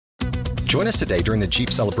Join us today during the Jeep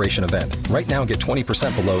Celebration event. Right now, get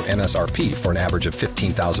 20% below MSRP for an average of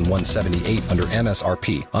 $15,178 under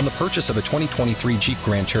MSRP on the purchase of a 2023 Jeep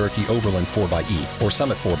Grand Cherokee Overland 4xE or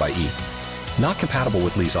Summit 4xE. Not compatible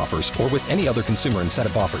with lease offers or with any other consumer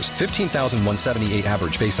incentive offers. $15,178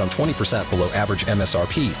 average based on 20% below average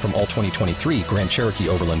MSRP from all 2023 Grand Cherokee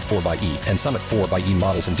Overland 4xE and Summit 4xE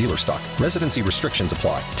models in dealer stock. Residency restrictions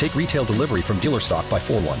apply. Take retail delivery from dealer stock by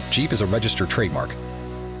 4/1. Jeep is a registered trademark.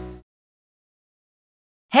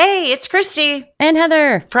 Hey, it's Christy and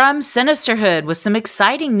Heather from Sinisterhood with some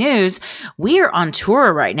exciting news. We are on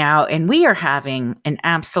tour right now and we are having an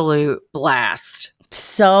absolute blast.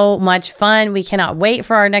 So much fun. We cannot wait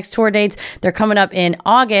for our next tour dates. They're coming up in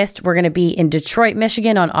August. We're going to be in Detroit,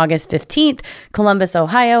 Michigan on August 15th, Columbus,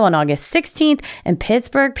 Ohio on August 16th, and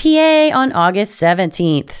Pittsburgh, PA on August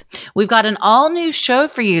 17th. We've got an all-new show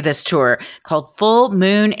for you this tour called Full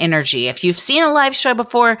Moon Energy. If you've seen a live show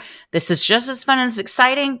before, this is just as fun and as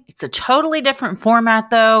exciting. It's a totally different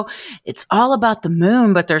format, though. It's all about the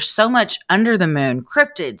moon, but there's so much under the moon.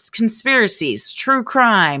 Cryptids, conspiracies, true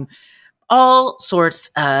crime, all sorts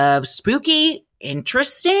of spooky,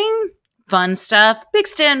 interesting, fun stuff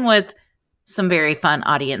mixed in with some very fun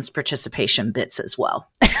audience participation bits as well.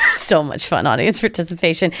 So much fun audience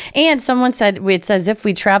participation. And someone said it's as if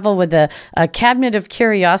we travel with a cabinet of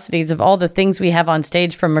curiosities of all the things we have on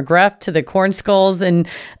stage, from McGruff to the corn skulls and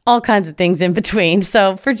all kinds of things in between.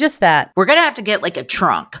 So for just that, we're going to have to get like a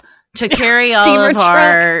trunk to carry all of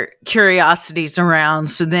our curiosities around,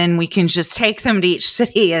 so then we can just take them to each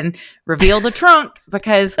city and reveal the trunk,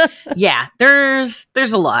 because yeah, there's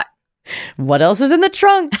a lot. What else is in the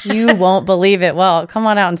trunk? You won't believe it. Well, come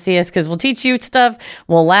on out and see us, because we'll teach you stuff,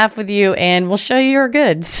 we'll laugh with you, and we'll show you your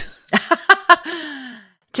goods.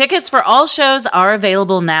 Tickets for all shows are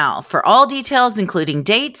available now. For all details, including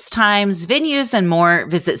dates, times, venues, and more,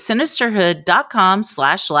 visit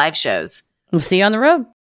sinisterhood.com/live shows. We'll see you on the road.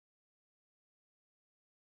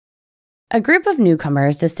 A group of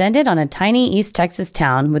newcomers descended on a tiny East Texas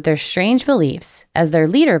town with their strange beliefs as their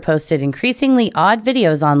leader posted increasingly odd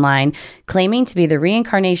videos online claiming to be the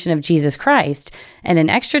reincarnation of Jesus Christ and an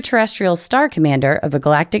extraterrestrial star commander of a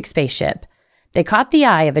galactic spaceship. They caught the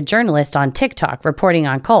eye of a journalist on TikTok reporting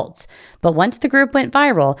on cults, but once the group went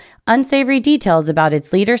viral, unsavory details about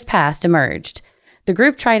its leader's past emerged. The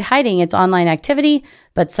group tried hiding its online activity,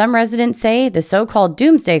 but some residents say the so-called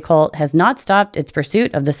Doomsday Cult has not stopped its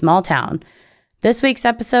pursuit of the small town. This week's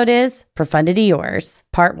episode is Profundity Yours,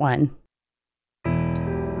 Part 1.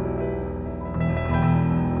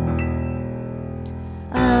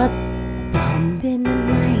 A bump in the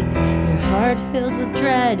night, your heart fills with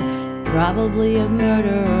dread. Probably a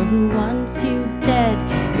murderer who wants you dead.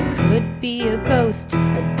 It could be a ghost,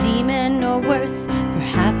 a demon, or worse.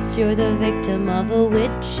 Perhaps you're the victim of a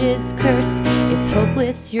witch's curse. It's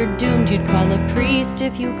hopeless, you're doomed. You'd call a priest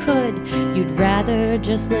if you could. You'd rather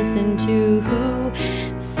just listen to who?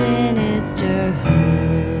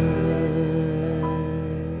 Sinisterhood.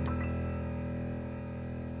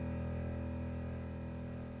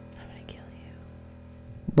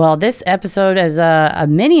 Well, this episode is a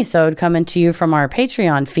mini-sode coming to you from our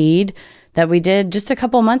Patreon feed that we did just a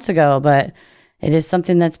couple months ago, but it is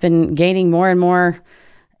something that's been gaining more and more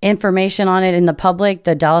information on it in the public.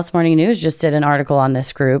 The Dallas Morning News just did an article on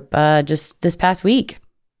this group just this past week.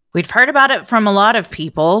 We've heard about it from a lot of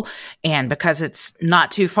people, and because it's not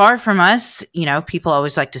too far from us, you know, people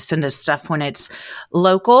always like to send us stuff when it's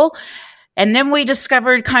local. And then we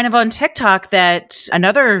discovered kind of on TikTok that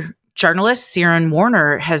another journalist, Ciaran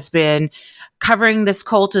Warner, has been covering this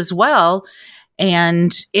cult as well.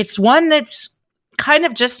 And it's one that's kind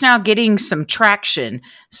of just now getting some traction.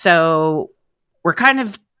 So we're kind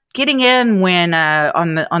of getting in when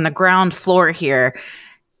on the ground floor here,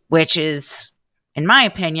 which is, in my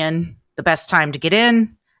opinion, the best time to get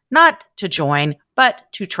in, not to join, but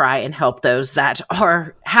to try and help those that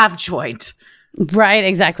have joined. Right,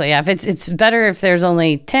 exactly. Yeah, it's better if there's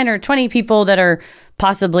only 10 or 20 people that are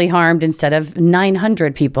possibly harmed instead of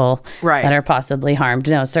 900 people that are possibly harmed.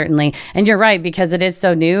 No, certainly. And you're right, because it is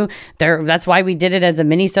so new. That's why we did it as a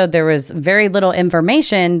mini-sode. There was very little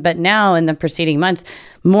information, but now in the preceding months,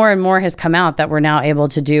 more and more has come out that we're now able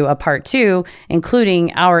to do a part 2,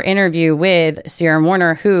 including our interview with Ciaran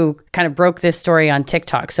Warner, who kind of broke this story on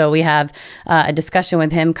TikTok. So we have a discussion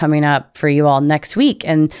with him coming up for you all next week,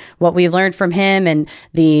 and what we learned from him and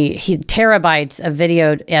the terabytes of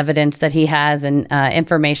video evidence that he has and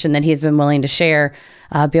information that he's been willing to share,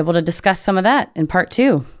 be able to discuss some of that in part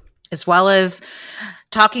 2. As well as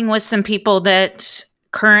talking with some people that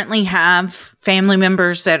currently have family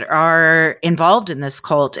members that are involved in this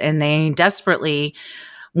cult, and they desperately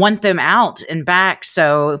want them out and back.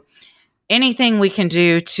 So anything we can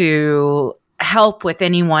do to help with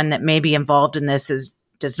anyone that may be involved in this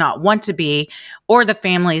does not want to be, or the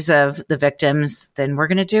families of the victims, then we're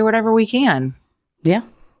going to do whatever we can. Yeah.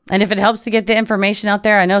 And if it helps to get the information out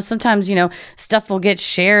there, I know sometimes, stuff will get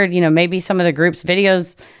shared, maybe some of the group's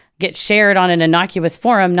videos get shared on an innocuous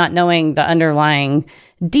forum, not knowing the underlying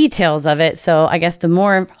details of it. So I guess the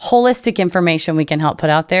more holistic information we can help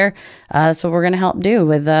put out there, that's what we're going to help do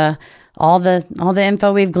with all the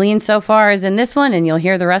info we've gleaned so far is in this one, and you'll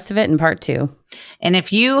hear the rest of it in part 2. And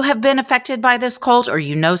if you have been affected by this cult, or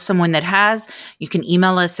you know someone that has, you can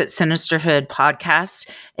email us at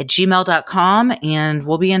sinisterhoodpodcast@gmail.com, and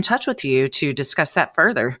we'll be in touch with you to discuss that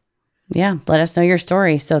further. Yeah, let us know your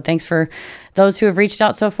story. So thanks for those who have reached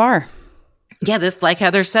out so far. Yeah, this, like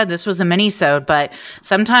Heather said, this was a mini-sode, but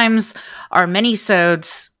sometimes our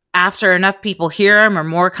mini-sodes, after enough people hear them or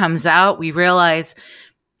more comes out, we realize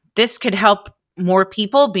this could help more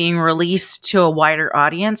people being released to a wider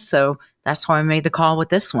audience. So that's why I made the call with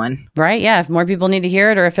this one. Right. Yeah. If more people need to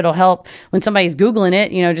hear it, or if it'll help when somebody's Googling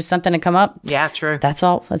it, just something to come up. Yeah, true. That's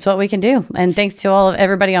all. That's what we can do. And thanks to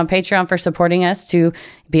everybody on Patreon for supporting us to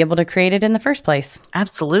be able to create it in the first place.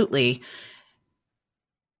 Absolutely.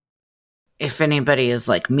 If anybody is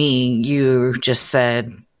like me, you just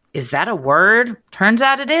said, is that a word? Turns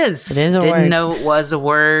out it is. It is a word. Didn't know it was a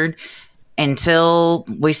word until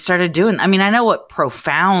we started doing. I mean, I know what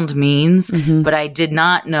profound means, but I did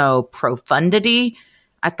not know profundity.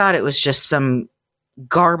 I thought it was just some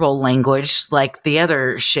garble language like the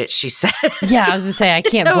other shit she said. Yeah, I was going to say, I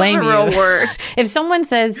can't blame you. It was a real word. If someone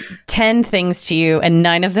says 10 things to you and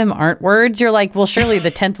 9 of them aren't words, you're like, well, surely the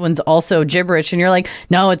 10th one's also gibberish. And you're like,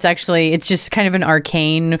 no, it's just kind of an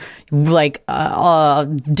arcane, like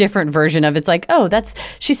different version of it's like, oh,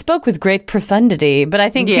 she spoke with great profundity. But I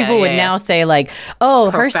think people would now say like, oh,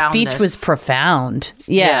 her speech was profound.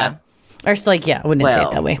 Yeah. Or it's like, I wouldn't say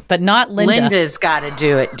it that way. But not Linda. Linda's got to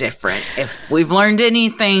do it different. If we've learned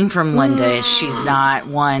anything from Linda, she's not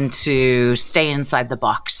one to stay inside the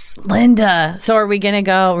box. Linda. So are we going to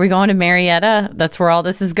go? Are we going to Marietta? That's where all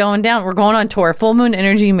this is going down. We're going on tour. Full Moon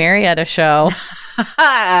Energy Marietta show.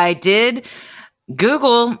 I did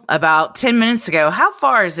Google about 10 minutes ago. How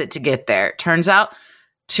far is it to get there? Turns out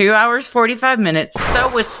 2 hours, 45 minutes.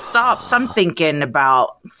 So with stops, I'm thinking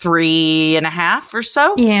about 3.5 or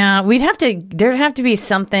so. Yeah, there'd have to be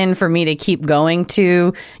something for me to keep going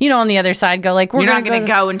to, on the other side, go like, you're not going to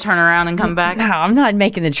go and turn around and come back? No, I'm not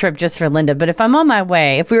making the trip just for Linda. But if I'm on my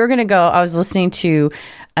way, if we were going to go, I was listening to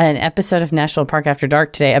an episode of National Park After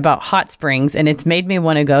Dark today about hot springs, and it's made me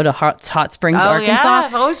want to go to Hot Springs, Arkansas. Yeah,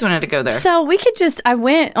 I've always wanted to go there. So we could I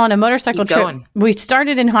went on a motorcycle trip. Going. We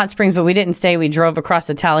started in Hot Springs, but we didn't stay. We drove across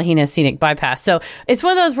the Tallahena Scenic Bypass. So it's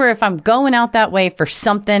one of those where if I'm going out that way for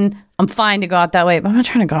something, I'm fine to go out that way, but I'm not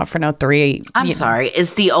trying to go out for no 3. I'm sorry.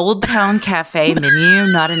 Is the Old Town Cafe menu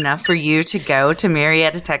not enough for you to go to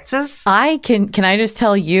Marietta, Texas? Can I just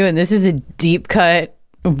tell you, and this is a deep cut,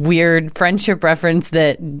 weird friendship reference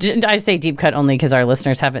that I say deep cut only because our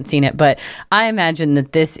listeners haven't seen it, but I imagine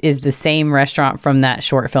that this is the same restaurant from that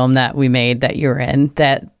short film that we made that you're in,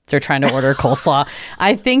 that they're trying to order coleslaw.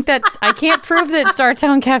 I think I can't prove that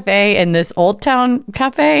Startown Cafe and this Old Town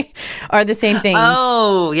Cafe are the same thing.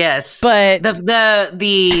 Oh, yes. But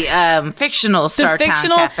the fictional Startown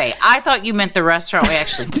Cafe. I thought you meant the restaurant we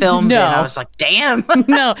actually filmed in. I was like, damn.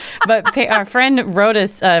 No, but our friend wrote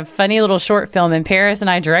us a funny little short film, and Paris and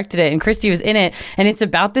I directed it, and Christy was in it, and it's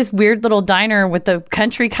about this weird little diner with a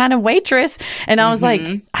country kind of waitress, and I was like,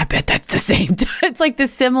 I bet that's the same. It's like the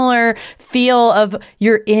similar feel of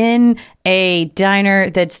you're in a diner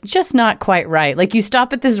that's just not quite right. Like you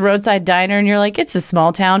stop at this roadside diner and you're like, it's a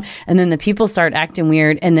small town. And then the people start acting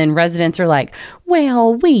weird. And then residents are like,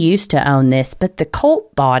 well, we used to own this, but the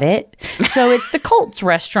cult bought it. So it's the cult's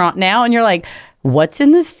restaurant now. And you're like, what's in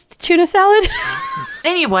this tuna salad?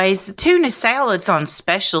 Anyways, the tuna salad's on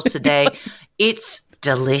special today. It's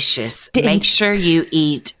delicious. Make sure you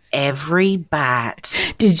eat every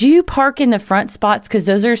bite. Did you park in the front spots? Because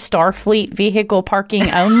those are Starfleet vehicle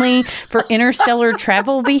parking only for interstellar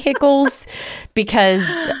travel vehicles. Because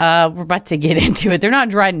we're about to get into it. They're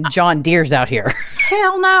not riding John Deeres out here.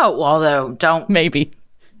 Hell no. Although, don't maybe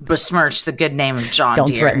besmirch the good name of John Deere.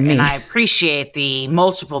 Don't threaten me. And I appreciate the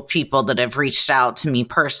multiple people that have reached out to me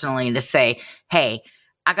personally to say, hey,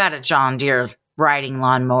 I got a John Deere riding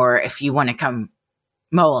lawnmower if you want to come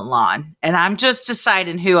mow a lawn. And I'm just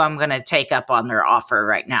deciding who I'm going to take up on their offer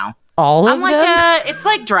right now. All of them? It's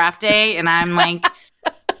like draft day, and I'm like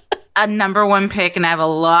a number one pick, and I have a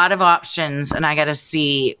lot of options, and I got to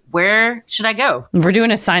see where should I go? We're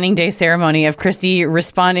doing a signing day ceremony of Christy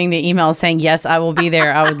responding to emails saying, yes, I will be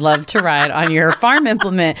there. I would love to ride on your farm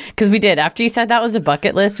implement. Because we did. After you said that was a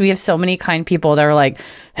bucket list, we have so many kind people that were like,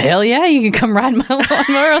 hell yeah, you can come ride my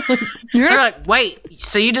lawnmower. You're like, wait,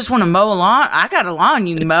 so you just want to mow a lawn? I got a lawn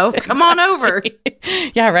you can mow. Come on over.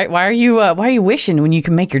 Yeah, right. Why are you wishing when you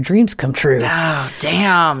can make your dreams come true? Oh,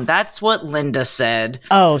 damn. That's what Linda said.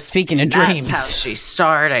 Oh, speaking of dreams. That's how she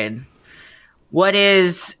started. What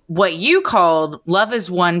you called Love is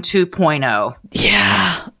 1 2.0.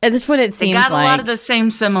 Yeah. That's what it seems like. They got a lot of the same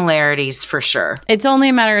similarities for sure. It's only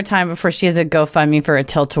a matter of time before she has a GoFundMe for a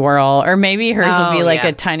tilt-a-whirl. Or maybe hers will be like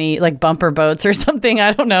a tiny, like bumper boats or something.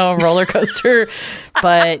 I don't know, a roller coaster.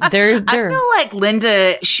 But I feel like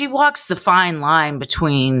Linda, she walks the fine line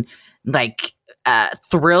between like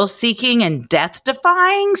thrill seeking and death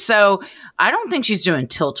defying. So I don't think she's doing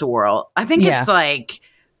tilt-a-whirl. I think it's like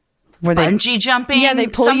bungee jumping. Yeah, they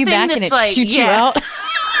pull you back and it shoots you out.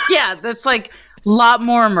 Yeah, that's like a lot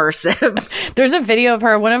more immersive. There's a video of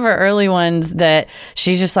her, one of her early ones, that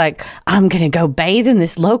she's just like, I'm going to go bathe in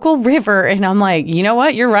this local river. And I'm like, you know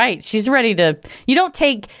what? You're right. She's ready to, you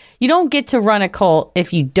don't get to run a cult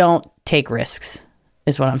if you don't take risks,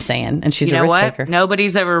 is what I'm saying. And she's a risk taker.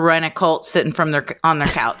 Nobody's ever run a cult sitting on their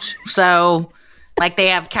couch. So like they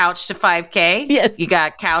have couch to 5K. Yes. You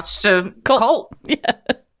got couch to cult. Yeah.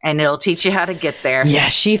 And it'll teach you how to get there. Yeah,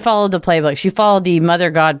 she followed the playbook. She followed the Mother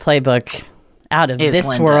God playbook. Out of this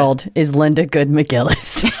Linda. World is Linda Good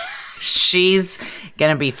McGillis. She's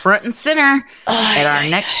going to be front and center at our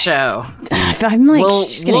next show. I'm like,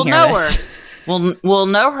 we'll know her. We'll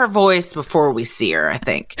know her voice before we see her, I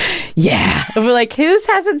think. Yeah. We're like, who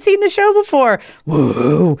hasn't seen the show before?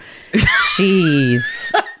 Whoa.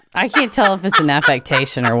 She's... I can't tell if it's an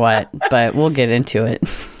affectation or what, but we'll get into it.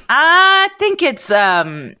 I think it's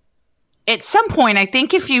at some point, I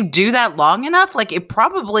think if you do that long enough, like it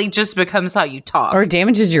probably just becomes how you talk. Or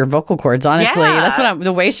damages your vocal cords, honestly. Yeah. That's what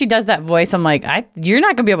the way she does that voice, I'm like, you're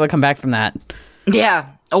not going to be able to come back from that. Yeah.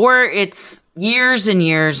 Or it's years and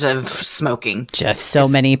years of smoking. Just so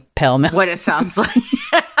many Pall Mall. What it sounds like.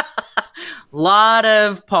 Lot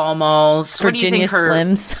of Pall Malls. Virginia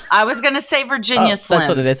Slims. I was going to say Virginia Slims. That's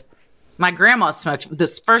what it is. My grandma smoked.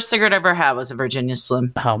 This first cigarette I ever had was a Virginia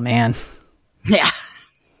Slim. Oh, man. Yeah.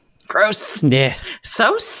 Gross. Yeah.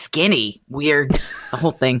 So skinny. Weird. The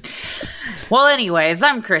whole thing. Well, anyways,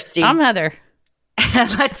 I'm Christy. I'm Heather.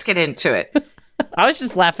 Let's get into it. I was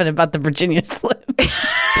just laughing about the Virginia Slim.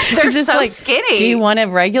 They're just so skinny. Do you want a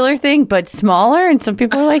regular thing but smaller? And some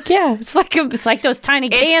people are like, yeah. It's like those tiny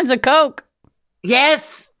cans of Coke.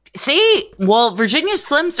 Yes. See? Well, Virginia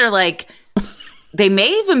Slims are like, they may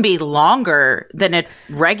even be longer than a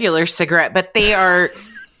regular cigarette, but they are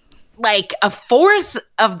like a fourth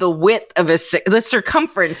of the width of the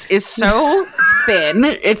circumference is so thin.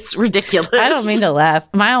 It's ridiculous. I don't mean to laugh.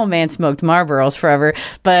 My old man smoked Marlboros forever,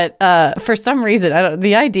 but for some reason,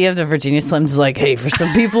 the idea of the Virginia Slims is like, hey, for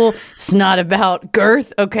some people, it's not about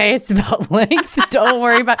girth, okay? It's about length. Don't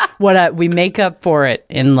worry about what we make up for it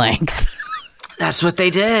in length. That's what they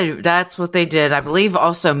did. I believe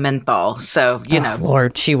also menthol. So, you know.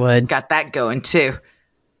 Lord, she would. Got that going too.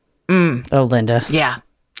 Oh, Linda. Yeah.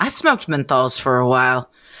 I smoked menthols for a while.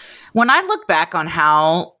 When I look back on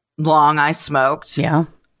how long I smoked,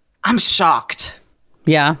 I'm shocked.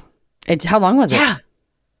 Yeah. How long was it? Yeah.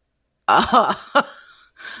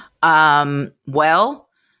 Well,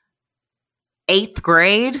 8th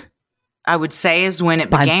grade, I would say, is when it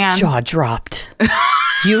began. My jaw dropped.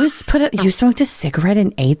 You smoked a cigarette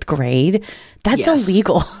in 8th grade? That's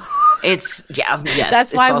illegal. Yes.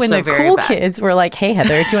 That's why when the cool kids were like, hey,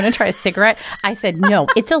 Heather, do you want to try a cigarette? I said, no,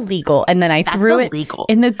 it's illegal. And then I threw it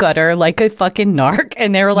in the gutter like a fucking narc.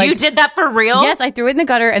 And they were like, you did that for real? Yes, I threw it in the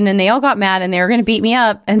gutter. And then they all got mad and they were going to beat me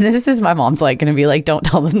up. And this is my mom's like going to be like, don't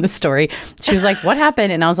tell them the story. She was like, what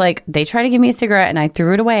happened? And I was like, they tried to give me a cigarette and I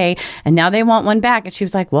threw it away. And now they want one back. And she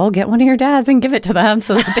was like, well, get one of your dads and give it to them.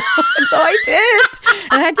 So, so I did.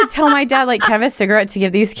 And I had to tell my dad, like, can I have a cigarette to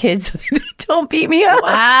give these kids so they don't beat me up?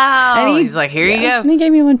 Wow. And he's like, here you go. And he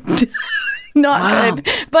gave me one. Not good.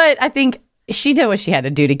 But I think she did what she had to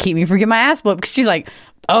do to keep me from getting my ass whooped. Because she's like,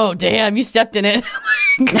 oh, damn, you stepped in it.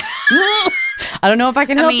 I don't know if I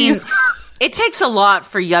can help you. It takes a lot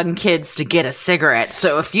for young kids to get a cigarette.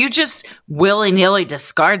 So if you just willy-nilly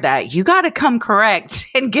discard that, you got to come correct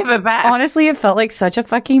and give it back. Honestly, it felt like such a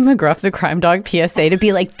fucking McGruff the Crime Dog PSA to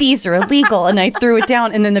be like, these are illegal. And I threw it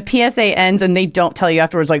down. And then the PSA ends and they don't tell you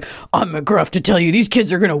afterwards, like, I'm McGruff to tell you these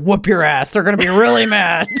kids are going to whoop your ass. They're going to be really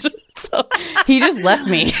mad. So he just left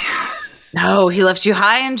me. No, he left you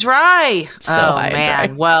high and dry. So high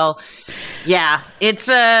and dry. Well, yeah, it's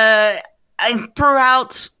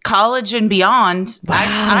throughout college and beyond. Wow.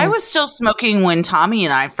 I was still smoking when Tommy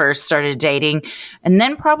and I first started dating. And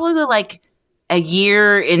then probably like a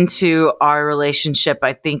year into our relationship,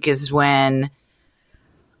 I think is when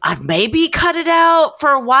I've maybe cut it out. For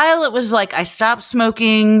a while, it was like I stopped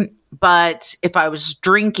smoking, but if I was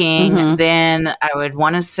drinking, then I would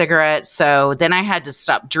want a cigarette. So then I had to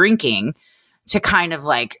stop drinking to kind of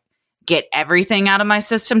like get everything out of my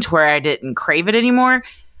system to where I didn't crave it anymore,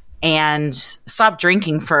 and stopped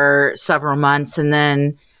drinking for several months. And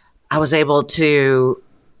then I was able to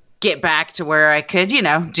get back to where I could,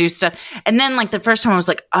 do stuff. And then like the first time I was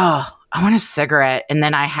like, oh, I want a cigarette. And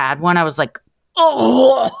then I had one. I was like,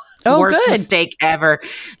 worst mistake ever.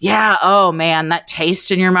 Yeah. Oh man, that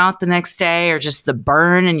taste in your mouth the next day, or just the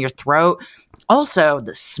burn in your throat. Also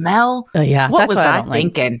the smell. Oh yeah. What was I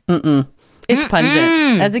thinking? It's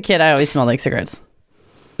pungent. As a kid, I always smelled like cigarettes.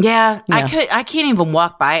 Yeah. I can't even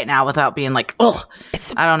walk by it now without being like, ugh.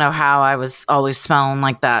 I don't know how I was always smelling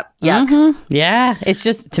like that. Yuck. Yeah. It's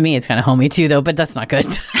just, to me, it's kind of homey too, though, but that's not good.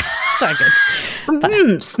 It's not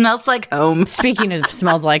good. Smells like home. Speaking of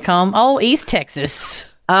smells like home, East Texas.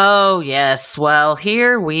 Oh, yes. Well,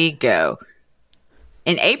 here we go.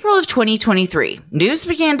 In April of 2023, news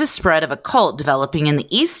began to spread of a cult developing in the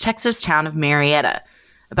East Texas town of Marietta,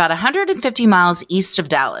 about 150 miles east of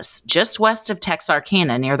Dallas, just west of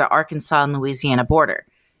Texarkana near the Arkansas and Louisiana border.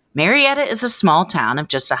 Marietta is a small town of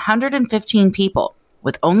just 115 people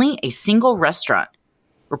with only a single restaurant.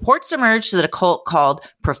 Reports emerged that a cult called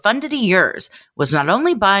Profundity was not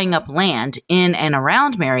only buying up land in and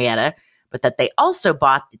around Marietta, but that they also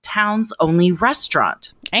bought the town's only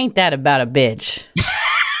restaurant. Ain't that about a bitch?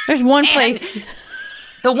 There's one place.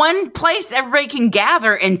 The one place everybody can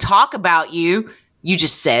gather and talk about you. You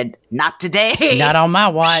just said, not today. Not on my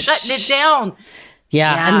watch. Shutting it down.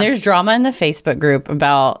 Yeah. And there's drama in the Facebook group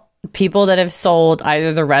about people that have sold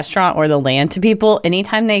either the restaurant or the land to people.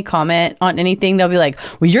 Anytime they comment on anything, they'll be like,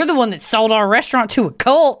 well, you're the one that sold our restaurant to a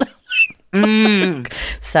cult.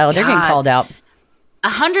 So they're getting called out.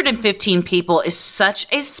 115 people is such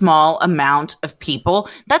a small amount of people.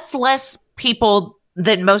 That's less people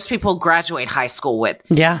than most people graduate high school with.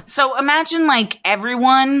 Yeah. So imagine like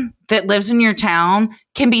everyone that lives in your town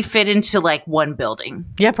can be fit into like one building.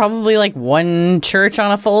 Yeah, probably like one church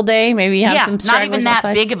on a full day. Maybe you have some not even that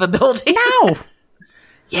outside. Big of a building. No.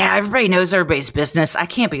 Yeah, everybody knows everybody's business. I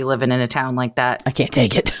can't be living in a town like that. I can't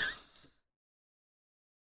take it.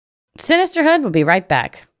 Sinisterhood will be right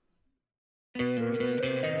back.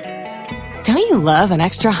 Don't you love an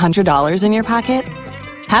extra $100 in your pocket?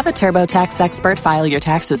 Have a TurboTax expert file your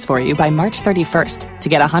taxes for you by March 31st to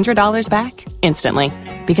get $100 back instantly.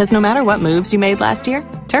 Because no matter what moves you made last year,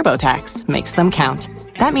 TurboTax makes them count.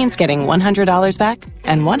 That means getting $100 back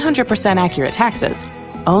and 100% accurate taxes,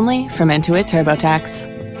 only from Intuit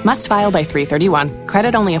TurboTax. Must file by 3/31.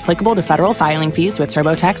 Credit only applicable to federal filing fees with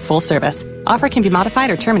TurboTax full service. Offer can be modified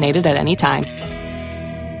or terminated at any time.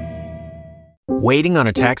 Waiting on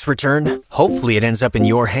a tax return? Hopefully it ends up in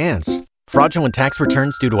your hands. Fraudulent tax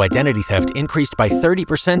returns due to identity theft increased by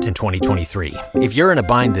 30% in 2023. If you're in a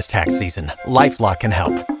bind this tax season, LifeLock can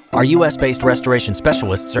help. Our U.S.-based restoration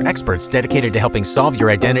specialists are experts dedicated to helping solve your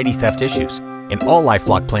identity theft issues. And all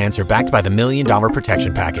LifeLock plans are backed by the $1 Million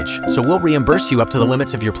Protection Package. So we'll reimburse you up to the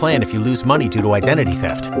limits of your plan if you lose money due to identity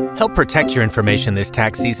theft. Help protect your information this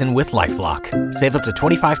tax season with LifeLock. Save up to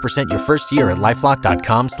 25% your first year at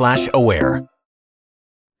LifeLock.com/aware.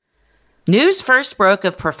 News first broke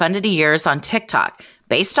of Profundity years on TikTok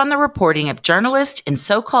based on the reporting of journalist and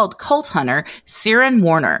so-called cult hunter Ciaran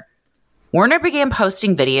Warner. Warner began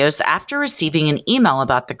posting videos after receiving an email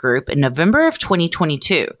about the group in November of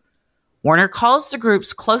 2022. Warner calls the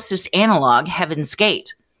group's closest analog Heaven's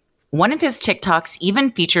Gate. One of his TikToks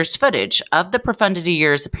even features footage of the Profundity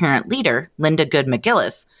years' apparent leader, Linda Good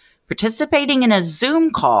McGillis, participating in a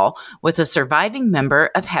Zoom call with a surviving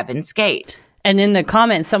member of Heaven's Gate. And in the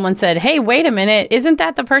comments, someone said, hey, wait a minute, isn't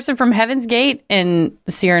that the person from Heaven's Gate? And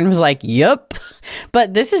Ciaran was like, yup.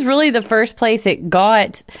 But this is really the first place it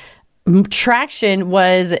got traction.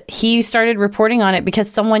 Was he started reporting on it because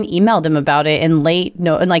someone emailed him about it in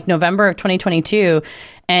November of 2022.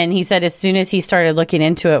 And he said as soon as he started looking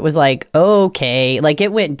into it, was like, okay, like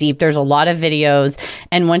it went deep. There's a lot of videos.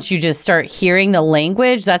 And once you just start hearing the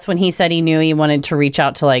language, that's when he said he knew he wanted to reach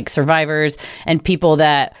out to like survivors and people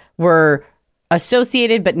that were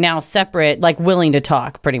associated but now separate, like willing to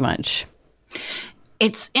talk pretty much.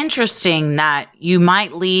 It's interesting that you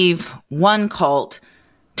might leave one cult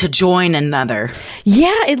to join another.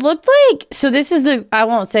 Yeah, it looked like, so this is I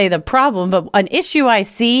won't say the problem, but an issue I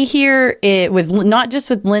see here with not just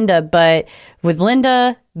with Linda, but with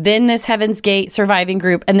Linda, then this Heaven's Gate surviving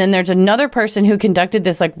group. And then there's another person who conducted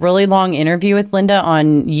this like really long interview with Linda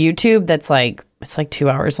on YouTube. That's like, it's like 2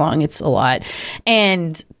 hours long. It's a lot.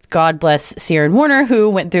 And God bless Ciaran Warner, who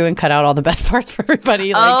went through and cut out all the best parts for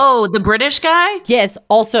everybody. Like, the British guy? Yes.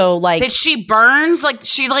 Also, like, that she burns, like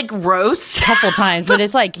she like roasts a couple times, but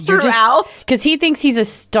it's like you're throughout, just because he thinks he's a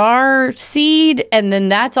star seed, and then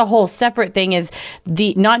that's a whole separate thing. Is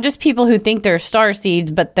the not just people who think they're star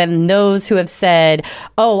seeds, but then those who have said,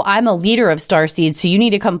 "Oh, I'm a leader of star seeds, so you need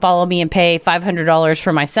to come follow me and pay $500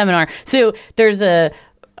 for my seminar." So there's a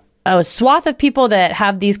swath of people that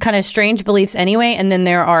have these kind of strange beliefs anyway, and then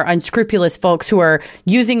there are unscrupulous folks who are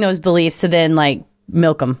using those beliefs to then like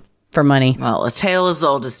milk them for money. Well, a tale as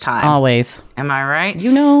old as time. Always. Am I right?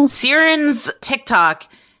 You know. Ciaran's TikTok,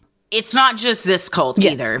 it's not just this cult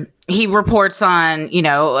either. He reports on,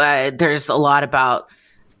 there's a lot about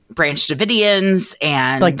Branch Davidians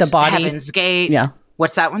and like the body. Heaven's Gate. Yeah.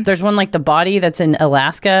 What's that one? There's one like the body that's in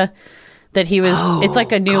Alaska. That he was, it's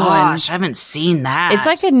like a new one. I haven't seen that. It's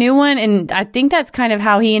like a new one, and I think that's kind of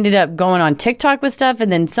how he ended up going on TikTok with stuff, and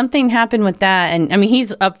then something happened with that, and I mean,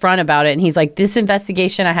 he's upfront about it, and he's like, this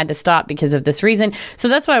investigation I had to stop because of this reason. So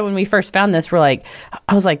that's why when we first found this, I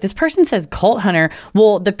was like, this person says cult hunter.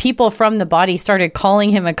 Well, the people from the body started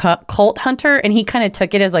calling him a cult hunter, and he kind of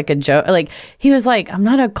took it as like a joke. Like, he was like, I'm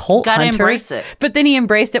not a cult hunter. Gotta embrace it. But then he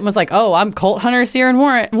embraced it and was like, oh, I'm cult hunter Ciaran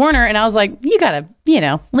Warner, and I was like, you gotta,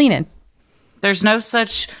 lean in. There's no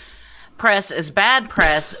such press as bad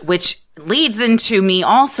press, which leads into me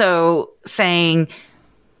also saying,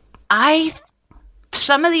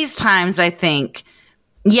 some of these times I think,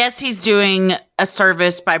 yes, he's doing a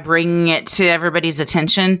service by bringing it to everybody's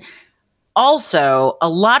attention. Also, a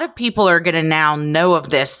lot of people are going to now know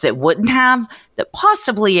of this that wouldn't have, that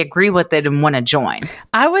possibly agree with it and want to join.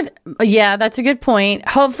 That's a good point.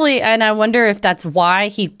 Hopefully, and I wonder if that's why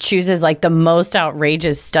he chooses like the most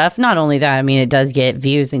outrageous stuff. Not only that, I mean, it does get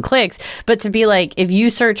views and clicks, but to be like, if you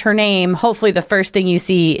search her name, hopefully the first thing you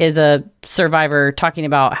see is a survivor talking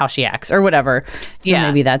about how she acts or whatever. So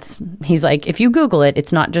maybe he's like, if you Google it,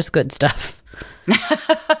 it's not just good stuff.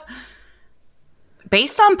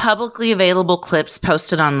 Based on publicly available clips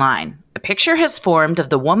posted online, a picture has formed of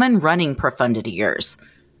the woman running Profundity Years.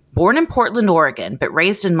 Born in Portland, Oregon, but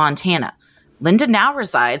raised in Montana, Linda now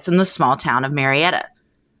resides in the small town of Marietta.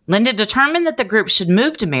 Linda determined that the group should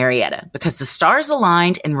move to Marietta because the stars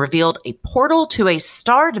aligned and revealed a portal to a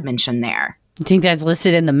star dimension there. You think that's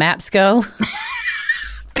listed in the MapsCo?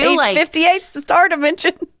 Page 58 is the star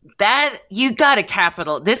dimension. That, you got a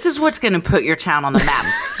capital. This is what's going to put your town on the map.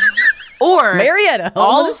 Or Marietta,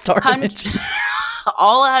 all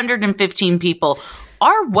 115 people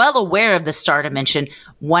are well aware of the star dimension,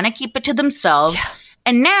 want to keep it to themselves,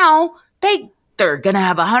 and now they're going to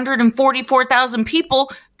have 144,000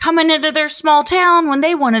 people coming into their small town when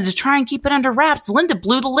they wanted to try and keep it under wraps. Linda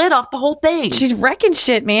blew the lid off the whole thing. She's wrecking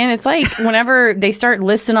shit, man. It's like whenever they start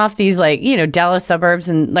listing off these Dallas suburbs,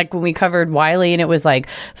 and like when we covered Wiley and it was like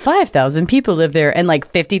 5,000 people live there and like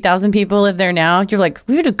 50,000 people live there now. You're like,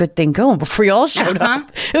 we had a good thing going before y'all showed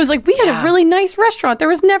up. It was like, we had a really nice restaurant. There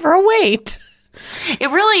was never a wait. It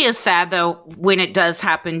really is sad though when it does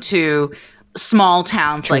happen to small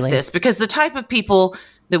towns like this, because the type of people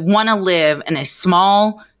that want to live in a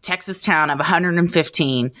small Texas town of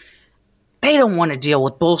 115, they don't want to deal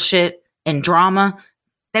with bullshit and drama.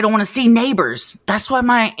 They don't want to see neighbors. That's why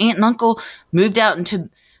my aunt and uncle moved out into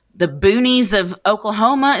the boonies of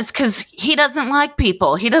Oklahoma, is because he doesn't like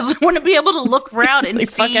people. He doesn't want to be able to look around and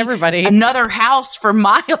see everybody. Another house for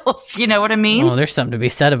miles. You know what I mean? Oh, there's something to be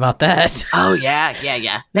said about that. Oh, yeah.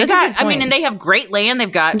 They got, and they have great land.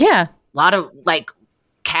 They've got a lot of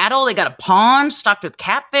cattle. They got a pond stocked with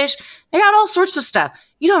catfish. They got all sorts of stuff.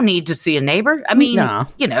 You don't need to see a neighbor. I mean,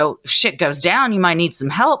 shit goes down. You might need some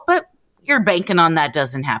help, but you're banking on that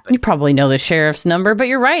doesn't happen. You probably know the sheriff's number, but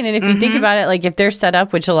you're right. And if you think about it, like if they're set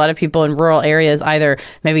up, which a lot of people in rural areas either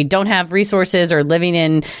maybe don't have resources or living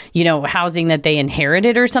in, housing that they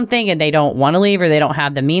inherited or something, and they don't want to leave or they don't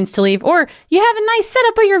have the means to leave, or you have a nice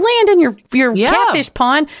setup of your land and your catfish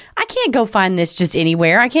pond. I can't go find this just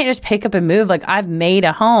anywhere. I can't just pick up and move. Like, I've made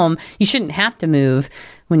a home. You shouldn't have to move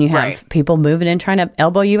when you have people moving in trying to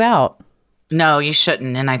elbow you out. No, you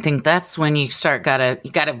shouldn't. And I think that's when you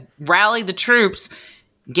gotta rally the troops,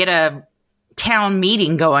 get a town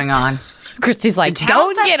meeting going on. Christy's like,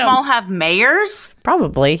 don't get them. Small have mayors?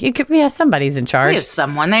 Probably. It could be somebody's in charge. They have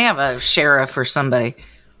someone. They have a sheriff or somebody.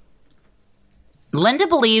 Linda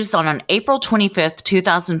believes on April 25th,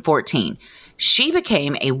 2014, she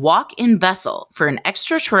became a walk-in vessel for an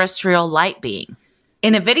extraterrestrial light being.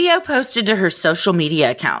 In a video posted to her social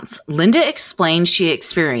media accounts, Linda explained she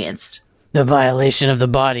experienced the violation of the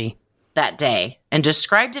body that day and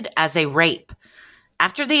described it as a rape.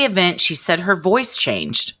 After the event, she said her voice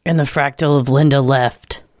changed. And the fractal of Linda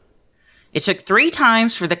left. It took 3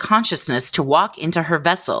 times for the consciousness to walk into her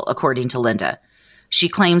vessel, according to Linda. She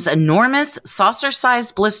claims enormous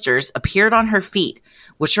saucer-sized blisters appeared on her feet,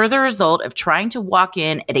 which are the result of trying to walk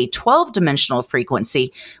in at a 12-dimensional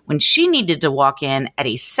frequency when she needed to walk in at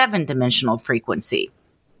a 7-dimensional frequency.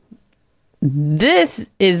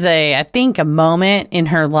 This is I think, a moment in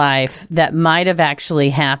her life that might have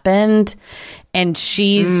actually happened, and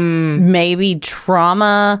she's maybe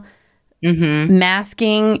trauma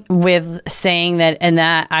masking with saying that, and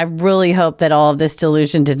that I really hope that all of this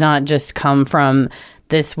delusion did not just come from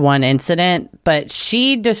this one incident, but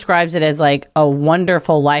she describes it as like a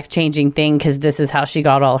wonderful, life-changing thing because this is how she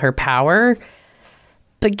got all her power.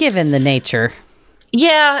 But given the nature.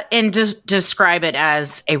 Yeah, and just describe it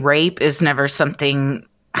as a rape is never something,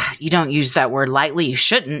 you don't use that word lightly. You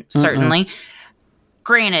shouldn't, certainly.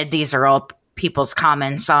 Granted, these are all people's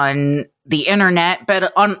comments on the internet,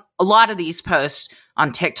 but on a lot of these posts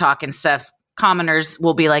on TikTok and stuff, commenters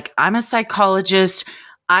will be like, I'm a psychologist.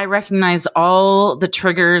 I recognize all the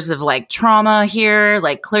triggers of like trauma here.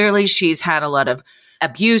 Like clearly she's had a lot of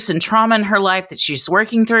abuse and trauma in her life that she's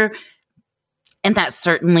working through. And that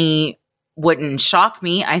certainly wouldn't shock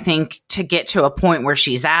me, I think, to get to a point where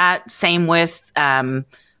she's at. Same with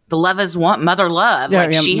the Love is One, Mother Love.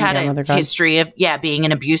 She had a history of, being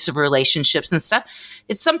in abusive relationships and stuff.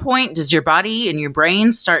 At some point, does your body and your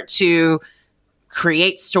brain start to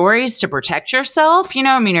create stories to protect yourself? You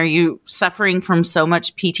know, I mean, are you suffering from so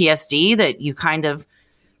much PTSD that you kind of,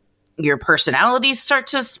 your personalities start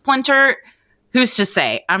to splinter? Who's to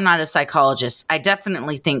say? I'm not a psychologist. I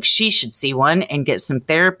definitely think she should see one and get some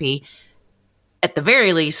therapy, at the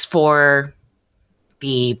very least, for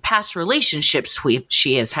the past relationships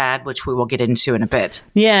she has had, which we will get into in a bit.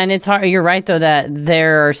 Yeah, and it's hard. You're right, though, that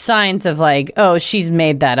there are signs of like, oh, she's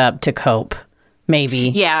made that up to cope. Maybe.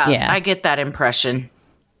 Yeah, I get that impression.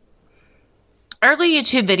 Early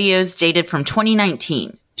YouTube videos dated from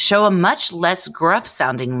 2019 show a much less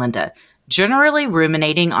gruff-sounding Linda, generally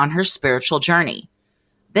ruminating on her spiritual journey.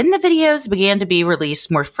 Then the videos began to be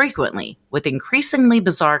released more frequently, with increasingly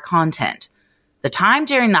bizarre content. The time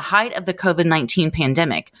during the height of the COVID-19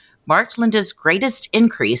 pandemic marked Linda's greatest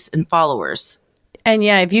increase in followers. And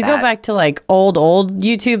yeah, if you go back to like old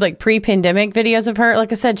YouTube, like pre-pandemic videos of her,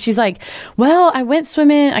 like I said, she's like, well, I went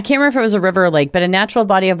swimming. I can't remember if it was a river or lake, but a natural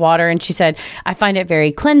body of water. And she said, I find it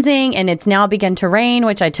very cleansing, and it's now begun to rain,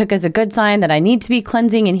 which I took as a good sign that I need to be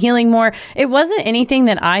cleansing and healing more. It wasn't anything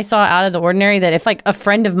that I saw out of the ordinary, that if like a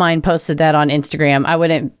friend of mine posted that on Instagram, I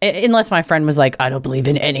wouldn't, unless my friend was like, I don't believe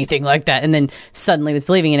in anything like that, and then suddenly was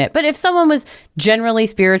believing in it. But if someone was generally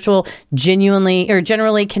spiritual,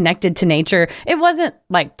 generally connected to nature, it wasn't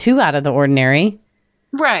like too out of the ordinary.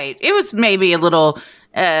 Right. It was maybe a little,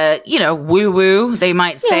 woo-woo, they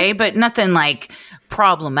might say, but nothing like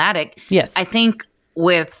problematic. Yes. I think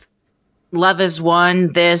with Love is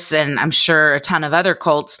One, this, and I'm sure a ton of other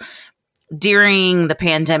cults, during the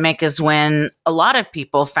pandemic is when a lot of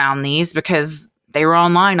people found these because they were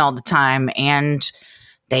online all the time and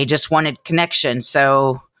they just wanted connection.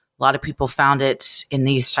 So a lot of people found it in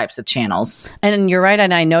these types of channels. And you're right.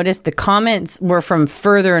 And I noticed the comments were from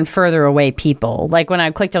further and further away people. Like when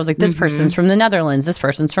I clicked, I was like, this person's from the Netherlands. This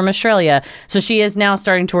person's from Australia. So she is now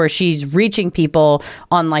starting to where she's reaching people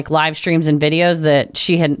on like live streams and videos that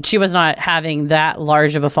she was not having that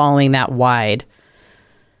large of a following that wide.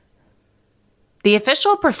 The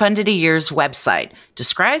official Profundity Years website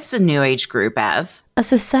describes the New Age group as a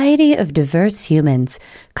society of diverse humans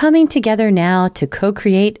coming together now to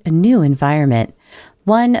co-create a new environment,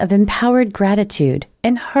 one of empowered gratitude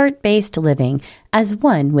and heart-based living as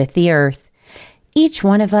one with the earth. Each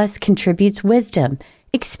one of us contributes wisdom,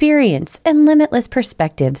 experience, and limitless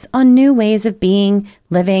perspectives on new ways of being,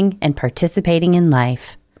 living, and participating in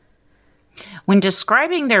life. When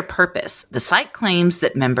describing their purpose, the site claims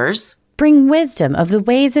that members bring wisdom of the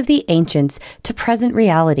ways of the ancients to present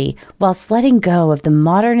reality, whilst letting go of the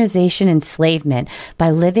modernization enslavement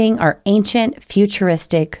by living our ancient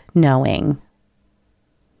futuristic knowing.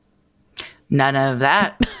 None of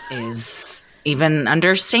that is even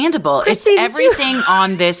understandable. Chrissy, everything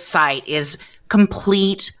on this site is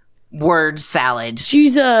complete word salad. Did you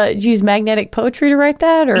use magnetic poetry to write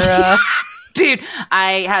that, or? Dude,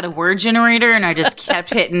 I had a word generator and I just kept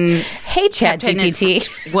hitting. Hey,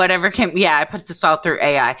 ChatGPT. Whatever came. Yeah, I put this all through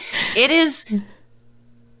AI. It is.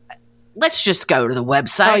 Let's just go to the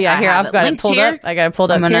website. Oh, yeah. Here, I've got it pulled up. I got it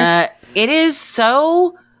pulled up here. It is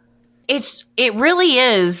so. It really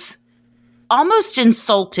is almost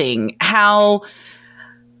insulting how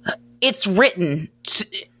it's written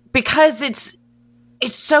because it's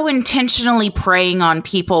so intentionally preying on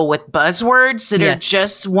people with buzzwords that are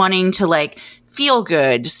just wanting to like feel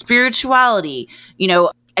good, spirituality,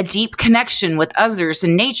 a deep connection with others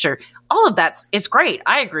and nature. All of that is great.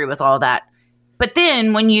 I agree with all that. But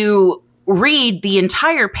then when you read the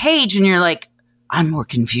entire page and you're like, I'm more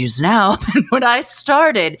confused now than when I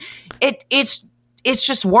started. It's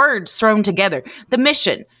just words thrown together. The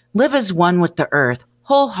mission, live as one with the earth,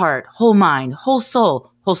 whole heart, whole mind, whole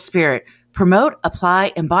soul, whole spirit, promote,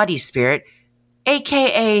 apply, embody spirit,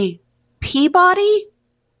 aka Peabody?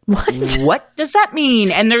 What does that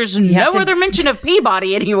mean? And there's no other mention of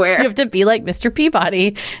Peabody anywhere. You have to be like Mr.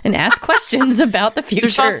 Peabody and ask questions about the future.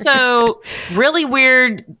 There's also really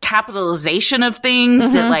weird capitalization of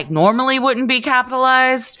things that like normally wouldn't be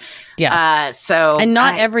capitalized. Yeah. And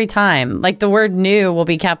not every time. Like the word new will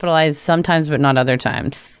be capitalized sometimes, but not other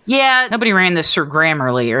times. Yeah. Nobody ran this through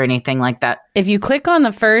Grammarly or anything like that. If you click on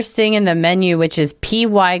the first thing in the menu, which is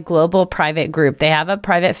PY Global Private Group, they have a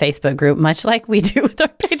private Facebook group, much like we do with our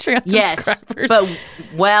Patreon subscribers. But,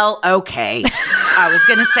 okay. I was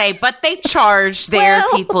going to say, but they charge their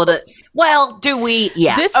people to... Well, do we?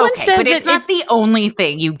 Yeah. This one says but it's not the only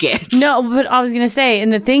thing you get. No, but I was going to say,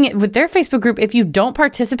 and the thing with their Facebook group, if you don't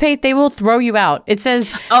participate, they will throw you out. It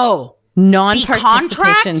says,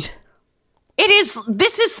 non-participation.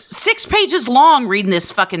 This is 6 pages long reading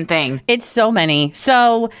this fucking thing. It's so many.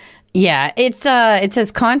 So, yeah, it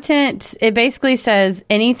says content. It basically says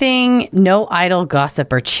anything, no idle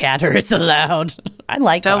gossip or chatter is allowed. I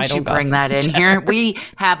like Don't you bring that in here. We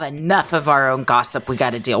have enough of our own gossip we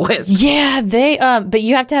got to deal with. Yeah, but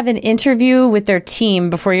you have to have an interview with their team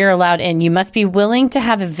before you're allowed in. You must be willing to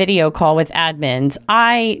have a video call with admins.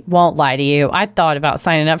 I won't lie to you. I thought about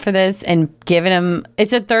signing up for this and giving them,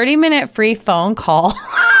 it's a 30-minute free phone call.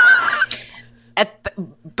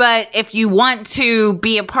 But if you want to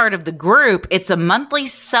be a part of the group, it's a monthly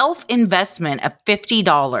self-investment of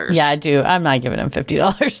 $50. Yeah, I do. I'm not giving them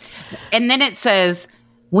 $50. And then it says,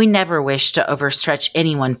 we never wish to overstretch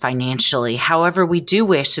anyone financially. However, we do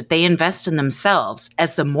wish that they invest in themselves,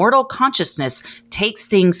 as the mortal consciousness takes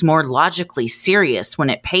things more logically serious when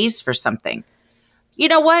it pays for something. You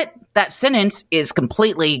know what? That sentence is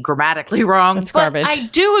completely grammatically wrong. It's garbage. But I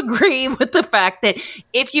do agree with the fact that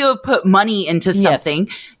if you have put money into something,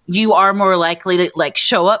 you are more likely to like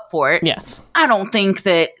show up for it. Yes. I don't think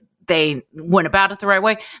that they went about it the right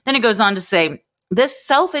way. Then it goes on to say, this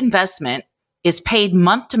self-investment is paid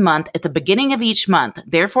month to month at the beginning of each month.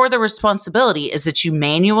 Therefore, the responsibility is that you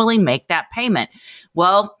manually make that payment.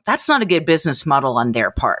 Well, that's not a good business model on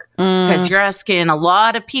their part because you're asking a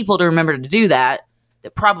lot of people to remember to do that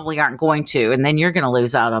probably aren't going to, and then you're going to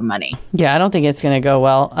lose out on money. Yeah, I don't think it's going to go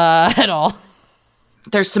well at all.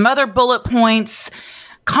 There's some other bullet points.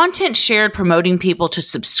 Content shared promoting people to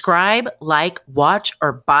subscribe, like, watch,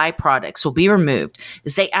 or buy products will be removed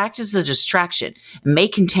as they act as a distraction and may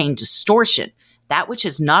contain distortion, that which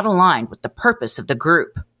is not aligned with the purpose of the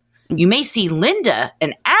group. You may see Linda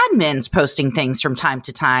and admins posting things from time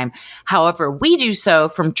to time. However, we do so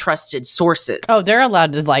from trusted sources. Oh, they're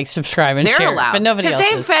allowed to like subscribe and share. They're allowed. But nobody else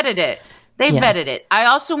because they've vetted it. They've vetted it. I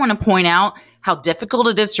also want to point out how difficult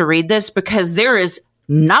it is to read this because there is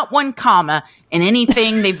not one comma in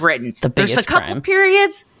anything they've written. There's a couple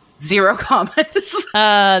periods, 0 commas.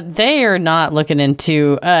 They are not looking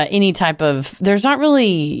into any type of, there's not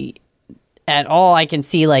really at all I can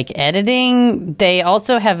see like editing. They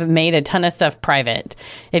also have made a ton of stuff private.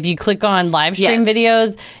 If you click on live stream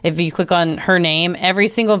videos, if you click on her name, every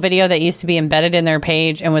single video that used to be embedded in their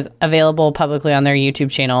page and was available publicly on their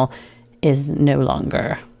YouTube channel is no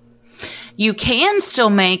longer. You can still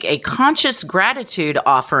make a conscious gratitude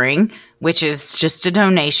offering, which is just a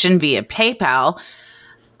donation via PayPal.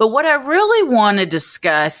 But what I really want to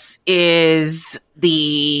discuss is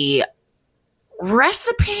the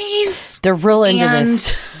recipes. They're real into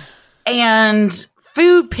this. And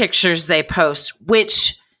food pictures they post,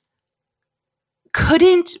 which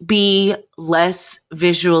couldn't be less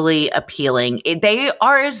visually appealing. They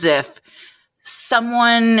are as if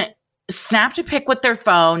someone snapped a pic with their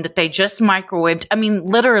phone that they just microwaved. I mean,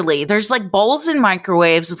 literally, there's like bowls and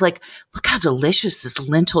microwaves of like, look how delicious this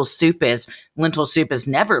lentil soup is. Lentil soup has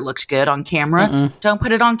never looked good on camera. Mm-mm. Don't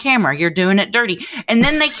put it on camera. You're doing it dirty. And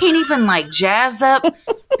then they can't even like jazz up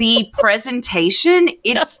the presentation.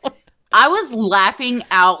 I was laughing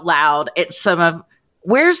out loud at some of,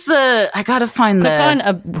 I gotta find Click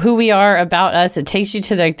on Who We Are, About Us. It takes you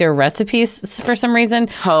to like their recipes for some reason.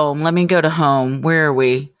 Home. Let me go to home. Where are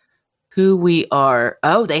we? Who We Are.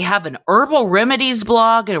 Oh, they have an herbal remedies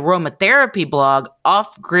blog, an aromatherapy blog,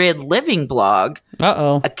 off-grid living blog.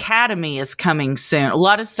 Uh-oh. Academy is coming soon. A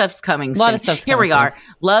lot of stuff's coming soon. Here we are.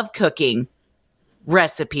 Love cooking.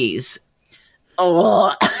 Recipes.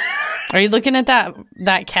 Oh. Are you looking at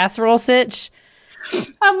that casserole sitch?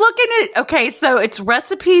 I'm looking at, okay, so it's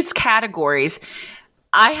recipes categories.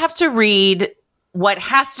 I have to read what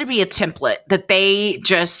has to be a template that they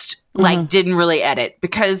just didn't really edit,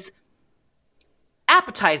 because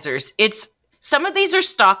appetizers, some of these are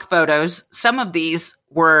stock photos. Some of these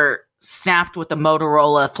were snapped with a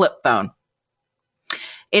Motorola flip phone.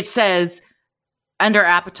 It says under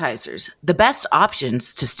appetizers, the best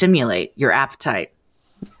options to stimulate your appetite.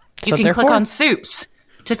 You can click on soups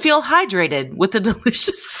to feel hydrated with a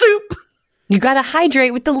delicious soup. You got to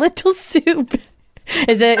hydrate with the lentil soup.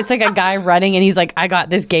 It's like a guy running and he's like, I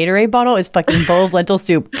got this Gatorade bottle. It's fucking bowl of lentil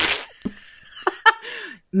soup.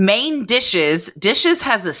 Main dishes. Dishes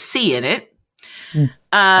has a C in it.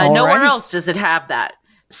 Nowhere else does it have that.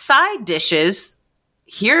 Side dishes.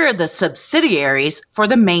 Here are the subsidiaries for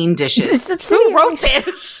the main dishes. Who wrote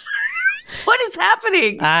this? What is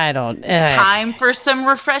happening? I don't. Time for some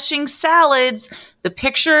refreshing salads. The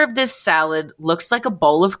picture of this salad looks like a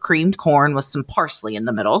bowl of creamed corn with some parsley in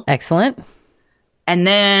the middle. Excellent. And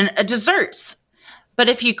then desserts. But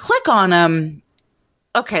if you click on them,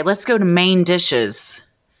 okay, let's go to main dishes.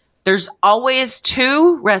 There's always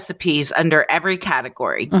 2 recipes under every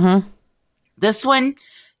category. Mm-hmm. This one,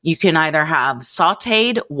 you can either have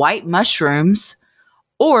sauteed white mushrooms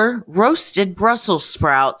or roasted Brussels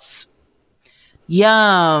sprouts.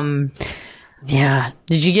 Yum. Yeah.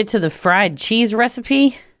 Did you get to the fried cheese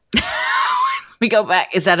recipe? We go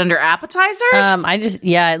back. Is that under appetizers?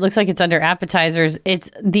 It looks like it's under appetizers. It's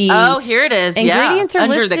the here it is. Ingredients are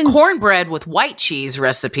under listed, the cornbread with white cheese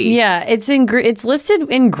recipe. Yeah, it's listed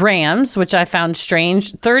in grams, which I found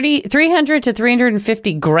strange. 300 to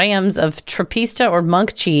 350 grams of Trapista or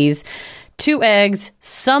monk cheese, 2 eggs,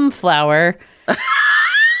 some flour,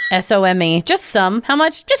 SOME, just some. How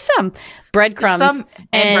much? Just some. Breadcrumbs.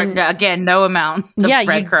 And again, no amount of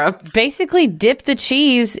breadcrumbs. You basically dip the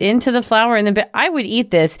cheese into the flour and I would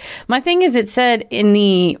eat this. My thing is, it said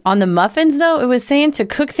on the muffins, though, it was saying to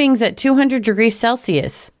cook things at 200 degrees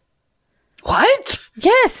Celsius. What?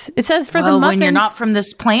 Yes. It says for the muffins. When you're not from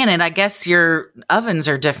this planet, I guess your ovens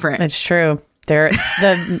are different. It's true.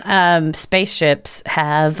 The spaceships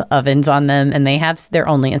have ovens on them, and they're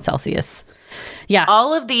only in Celsius. Yeah.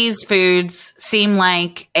 All of these foods seem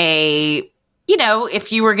like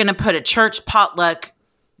if you were going to put a church potluck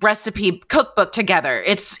recipe cookbook together,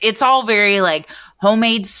 it's all very like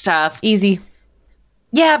homemade stuff. Easy.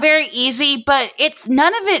 Yeah, very easy, but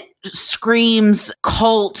none of it screams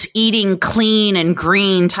cult eating clean and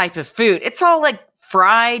green type of food. It's all like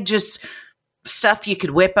fried, just stuff you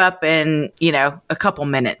could whip up in, a couple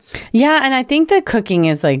minutes. Yeah, and I think the cooking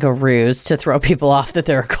is like a ruse to throw people off that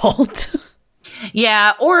they're a cult.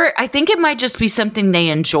 Yeah, or I think it might just be something they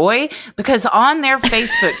enjoy, because on their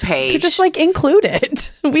Facebook page... to just include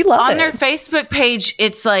it. We love it. On their Facebook page,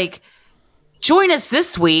 it's like, join us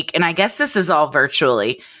this week, and I guess this is all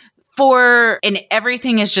virtually, and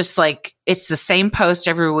everything is just like, it's the same post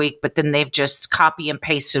every week, but then they've just copy and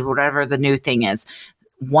pasted whatever the new thing is.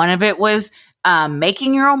 One of it was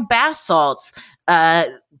making your own bath salts,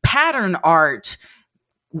 pattern art,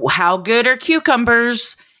 how good are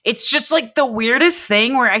cucumbers... It's just like the weirdest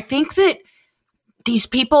thing where I think that these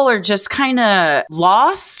people are just kind of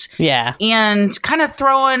lost. Yeah. And kind of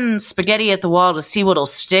throwing spaghetti at the wall to see what'll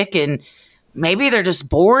stick. And maybe they're just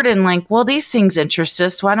bored and like, well, these things interest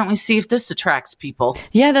us. Why don't we see if this attracts people?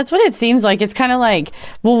 Yeah, that's what it seems like. It's kind of like,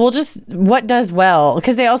 well, what does well?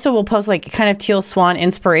 Because they also will post kind of Teal Swan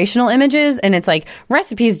inspirational images. And it's like,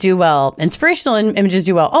 recipes do well. Inspirational images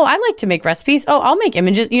do well. Oh, I like to make recipes. Oh, I'll make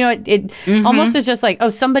images. It almost is just like, oh,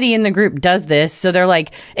 somebody in the group does this. So they're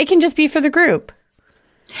like, it can just be for the group.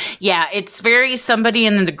 Yeah, it's very somebody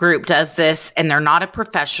in the group does this and they're not a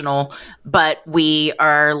professional, but we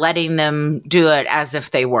are letting them do it as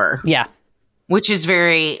if they were. Yeah. Which is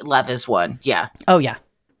very Love is One. Yeah. Oh, yeah.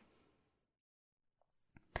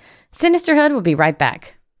 Sinisterhood will be right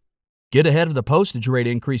back. Get ahead of the postage rate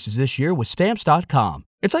increases this year with Stamps.com.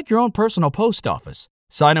 It's like your own personal post office.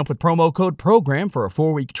 Sign up with promo code PROGRAM for a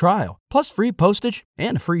 4-week trial, plus free postage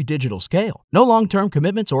and a free digital scale. No long-term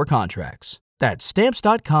commitments or contracts. That's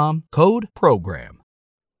Stamps.com, code PROGRAM.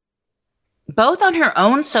 Both on her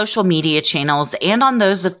own social media channels and on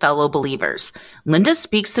those of fellow believers, Linda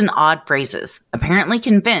speaks in odd phrases, apparently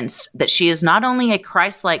convinced that she is not only a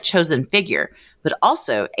Christ-like chosen figure, but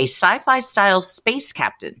also a sci-fi style space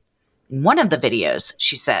captain. In one of the videos,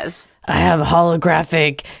 she says, I have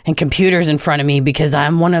holographic and computers in front of me because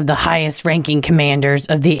I'm one of the highest ranking commanders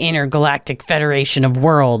of the Intergalactic Federation of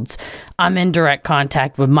Worlds. I'm in direct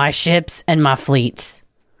contact with my ships and my fleets.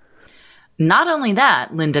 Not only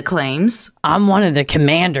that, Linda claims, I'm one of the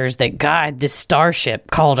commanders that guide this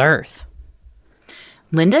starship called Earth.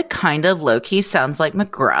 Linda kind of low-key sounds like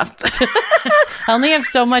McGruff. I only have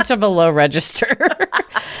so much of a low register.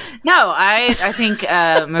 No, I think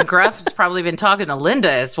McGruff has probably been talking to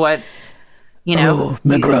Linda is what, Oh,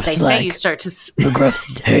 McGruff's they say you start to...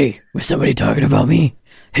 McGruff's, hey, was somebody talking about me?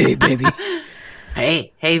 Hey, baby.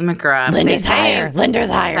 Hey, McGruff. Linda's higher. Linda's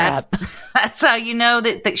higher up. That's how you know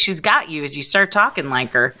that she's got you, is you start talking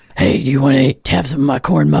like her. Hey, do you want to have some of my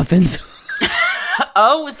corn muffins?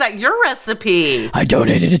 Oh, is that your recipe? I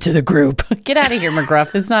donated it to the group. Get out of here,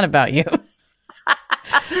 McGruff. It's not about you.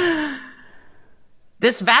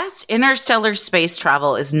 This vast interstellar space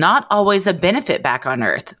travel is not always a benefit back on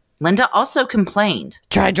Earth. Linda also complained.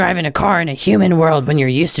 Try driving a car in a human world when you're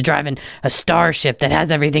used to driving a starship that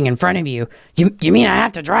has everything in front of you. You mean I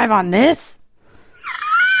have to drive on this?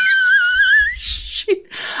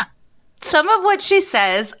 Some of what she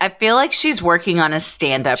says, I feel like she's working on a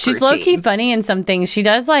stand-up routine. She's low-key funny in some things. She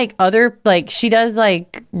does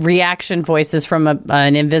reaction voices from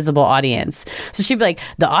an invisible audience. So she'd be like,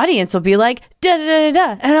 the audience will be like,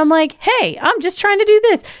 da-da-da-da-da. And I'm like, hey, I'm just trying to do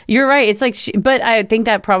this. You're right. It's like, but I think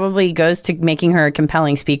that probably goes to making her a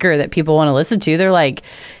compelling speaker that people want to listen to. They're like,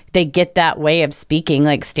 they get that way of speaking,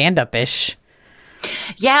 like stand-up-ish.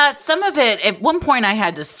 Yeah, some of it, at one point I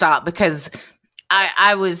had to stop because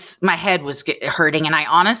my head was hurting and I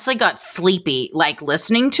honestly got sleepy, like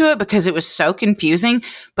listening to it because it was so confusing.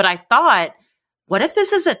 But I thought, what if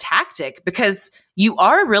this is a tactic? Because you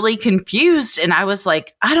are really confused. And I was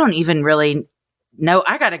like, I don't even really know.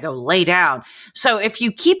 I got to go lay down. So if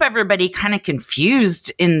you keep everybody kind of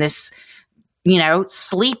confused in this,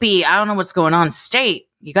 sleepy, I don't know what's going on state,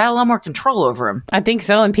 you got a lot more control over them. I think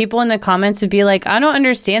so. And people in the comments would be like, I don't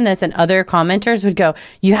understand this. And other commenters would go,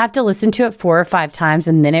 you have to listen to it 4 or 5 times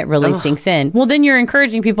and then it really sinks in. Well, then you're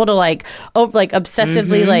encouraging people to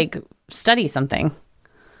obsessively study something.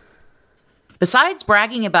 Besides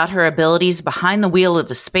bragging about her abilities behind the wheel of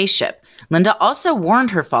the spaceship, Linda also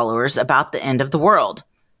warned her followers about the end of the world.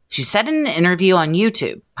 She said in an interview on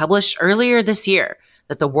YouTube, published earlier this year,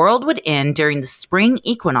 that the world would end during the spring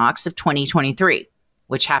equinox of 2023.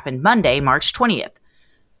 Which happened Monday, March 20th.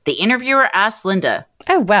 The interviewer asked Linda,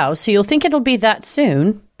 oh, wow, so you'll think it'll be that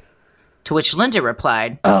soon? To which Linda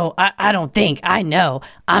replied, oh, I don't think. I know.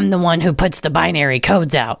 I'm the one who puts the binary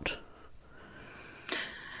codes out.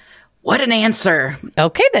 What an answer.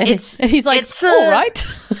 Okay, then. He's like, all right.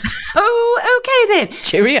 Oh, okay, then.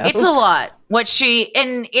 Cheerio. It's a lot.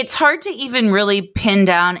 And it's hard to even really pin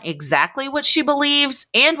down exactly what she believes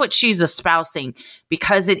and what she's espousing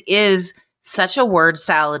because it is such a word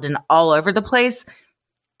salad and all over the place.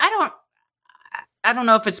 I don't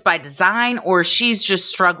know if it's by design or she's just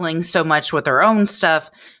struggling so much with her own stuff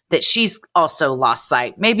that she's also lost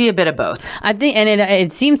sight. Maybe a bit of both. I think, and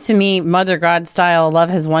it seems to me, Mother God style love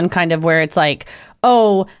has one kind of where it's like,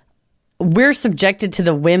 oh, we're subjected to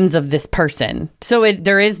the whims of this person. So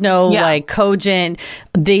there is no cogent,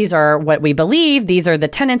 these are what we believe. These are the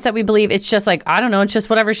tenets that we believe. It's just like, I don't know. It's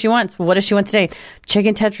just whatever she wants. What does she want today?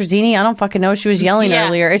 Chicken tetrazzini? I don't fucking know. She was yelling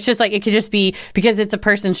earlier. It's just like, it could just be because it's a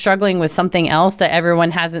person struggling with something else that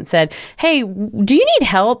everyone hasn't said, hey, do you need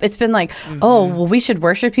help? It's been like, oh, well, we should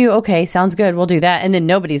worship you. Okay, sounds good. We'll do that. And then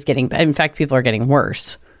nobody's getting, in fact, people are getting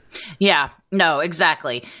worse. Yeah, no,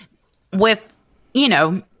 exactly. With,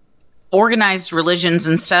 organized religions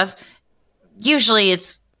and stuff, usually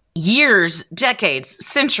it's years, decades,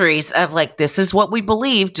 centuries of like, this is what we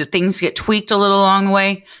believe. Do things get tweaked a little along the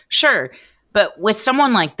way? Sure. But with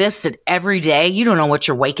someone like this that every day, you don't know what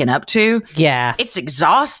you're waking up to. Yeah. It's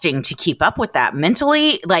exhausting to keep up with that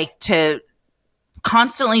mentally, like to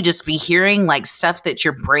constantly just be hearing like stuff that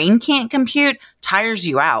your brain can't compute tires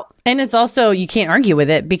you out. And it's also, you can't argue with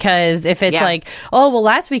it, because if it's like, oh, well,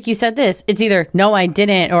 last week you said this, it's either, no, I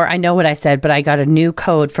didn't, or I know what I said, but I got a new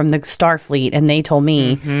code from the Starfleet and they told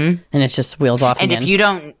me, and it's just wheels off and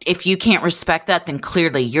again. if you can't respect that, then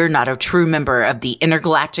clearly you're not a true member of the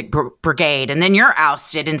Intergalactic Brigade, and then you're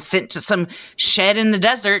ousted and sent to some shed in the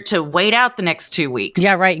desert to wait out the next 2 weeks.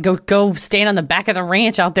 Yeah, right. Go stand on the back of the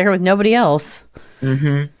ranch out there with nobody else.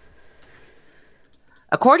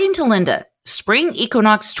 According to Linda, spring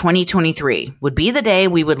equinox 2023 would be the day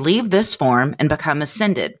we would leave this form and become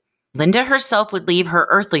ascended. Linda herself would leave her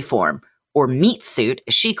earthly form, or meat suit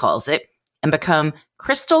as she calls it, and become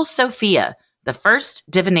Crystal Sophia, the first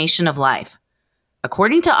divination of life.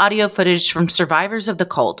 According to audio footage from survivors of the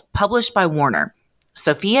cult published by Warner,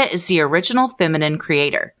 Sophia is the original feminine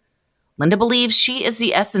creator. Linda believes she is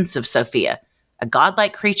the essence of Sophia, a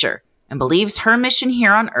godlike creature, and believes her mission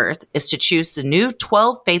here on Earth is to choose the new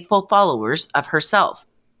 12 faithful followers of herself.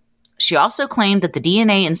 She also claimed that the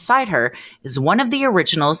DNA inside her is one of the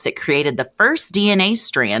originals that created the first DNA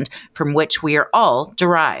strand from which we are all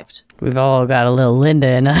derived. We've all got a little Linda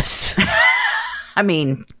in us. I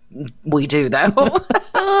mean, we do, though.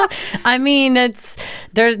 I mean,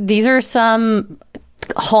 these are some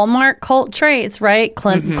hallmark cult traits, right?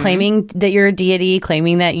 Claiming that you're a deity,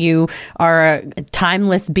 claiming that you are a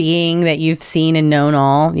timeless being, that you've seen and known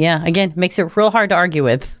all. Yeah, again, makes it real hard to argue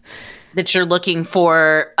with. That you're looking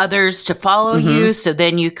for others to follow you, so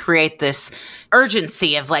then you create this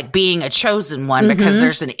urgency of like being a chosen one because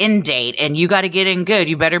there's an end date and you got to get in good.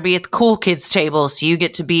 You better be at the cool kids table, so you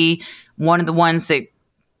get to be one of the ones that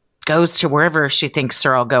goes to wherever she thinks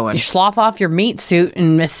they're all going. You slough off your meat suit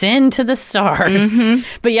and ascend to the stars.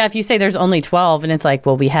 But yeah, if you say there's only 12 and it's like,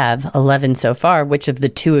 well, we have 11 so far, which of the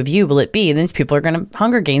two of you will it be? And then people are going to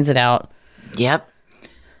Hunger Games it out. Yep.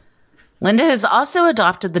 Linda has also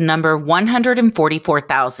adopted the number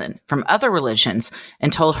 144,000 from other religions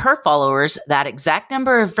and told her followers that exact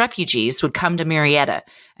number of refugees would come to Marietta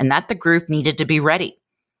and that the group needed to be ready.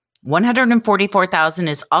 144,000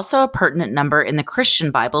 is also a pertinent number in the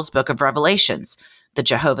Christian Bible's Book of Revelations, the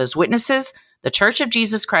Jehovah's Witnesses, the Church of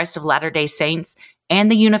Jesus Christ of Latter-day Saints,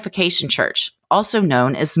 and the Unification Church, also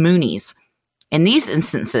known as Moonies. In these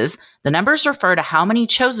instances, the numbers refer to how many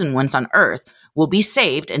chosen ones on earth will be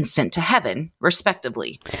saved and sent to heaven,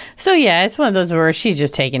 respectively. So yeah, it's one of those where she's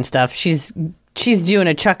just taking stuff. She's doing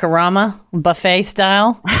a Chuckarama buffet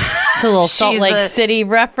style. It's a little Salt Lake City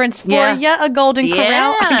reference for a Golden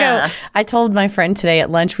Corral. I told my friend today at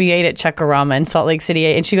lunch, we ate at Chuckarama in Salt Lake City,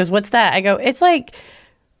 and she goes, "What's that?" I go, It's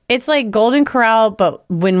like Golden Corral, but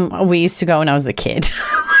when we used to go when I was a kid.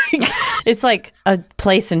 It's like a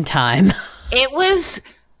place and time. It was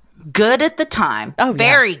good at the time. Oh,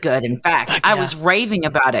 very good. In fact, I was raving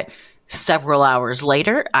about it. Several hours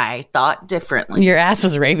later, I thought differently. Your ass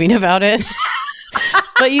was raving about it.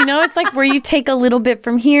 But it's like where you take a little bit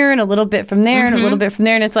from here and a little bit from there and a little bit from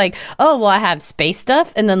there. And it's like, oh, well, I have space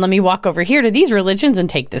stuff. And then let me walk over here to these religions and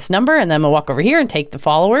take this number. And then I'm going to walk over here and take the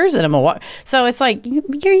followers. And I'm going to walk. So it's like, you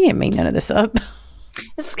didn't make none of this up.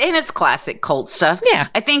 It's classic cult stuff. Yeah.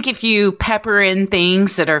 I think if you pepper in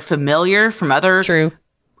things that are familiar from other,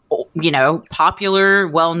 popular,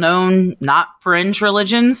 well-known, not fringe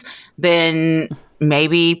religions, then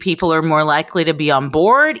maybe people are more likely to be on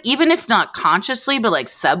board, even if not consciously, but like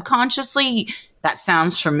subconsciously. That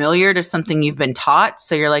sounds familiar to something you've been taught.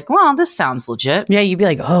 So you're like, well, this sounds legit. Yeah, you'd be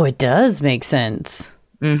like, oh, it does make sense.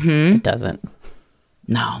 It doesn't.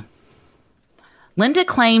 No. Linda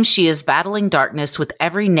claims she is battling darkness with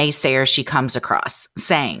every naysayer she comes across,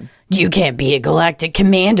 saying, "You can't be a galactic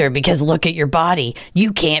commander because look at your body.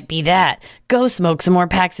 You can't be that. Go smoke some more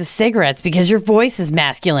packs of cigarettes because your voice is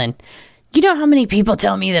masculine. You know how many people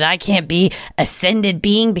tell me that I can't be ascended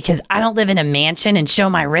being because I don't live in a mansion and show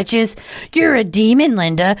my riches? You're a demon,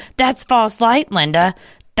 Linda. That's false light, Linda.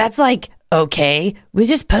 That's like, okay, we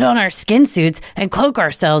just put on our skin suits and cloak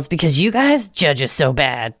ourselves because you guys judge us so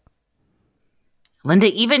bad."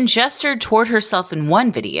 Linda even gestured toward herself in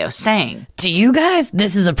one video, saying, "To you guys,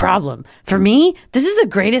 this is a problem. For me, this is the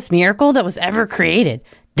greatest miracle that was ever created.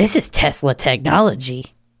 This is Tesla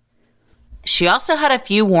technology." She also had a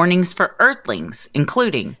few warnings for Earthlings,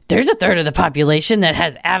 including, "There's a third of the population that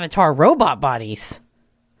has avatar robot bodies.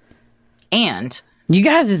 And, you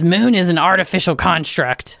guys' moon is an artificial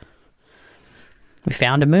construct." We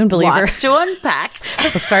found a moon believer. Lots to unpack.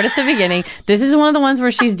 We'll start at the beginning. This is one of the ones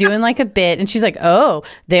where she's doing like a bit and she's like, "Oh,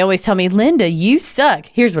 they always tell me, Linda, you suck.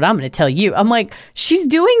 Here's what I'm going to tell you." I'm like, she's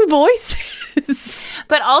doing voices.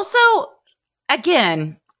 But also,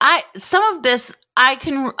 again, some of this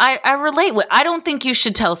I relate with. I don't think you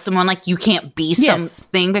should tell someone like you can't be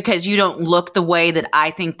something because you don't look the way that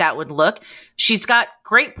I think that would look. She's got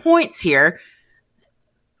great points here.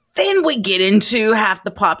 Then we get into half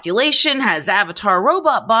the population has avatar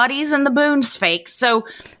robot bodies and the moon's fake. So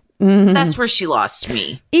that's where she lost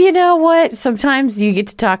me. You know what? Sometimes you get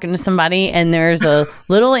to talking to somebody and there's a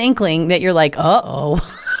little inkling that you're like, uh-oh.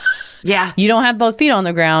 Yeah. You don't have both feet on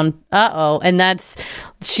the ground. Uh-oh. And that's,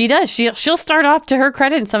 she does. She'll start off, to her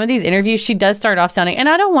credit, in some of these interviews, she does start off sounding, and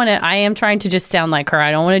I am trying to just sound like her.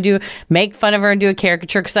 I don't want to make fun of her and do a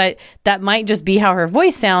caricature because that might just be how her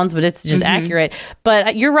voice sounds, but it's just accurate.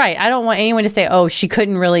 But you're right. I don't want anyone to say, oh, she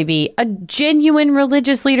couldn't really be a genuine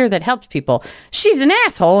religious leader that helps people. She's an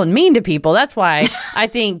asshole and mean to people. That's why I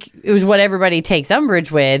think it was what everybody takes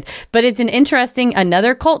umbrage with. But it's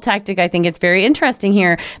another cult tactic. I think it's very interesting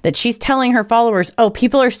here that she's telling her followers, oh,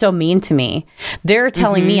 people are so mean to me. They're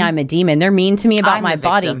telling me I'm a demon. They're mean to me about my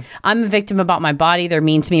body. I'm a victim about my body. They're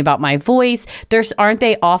mean to me about my voice. Aren't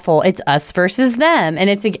they awful? It's us versus them. And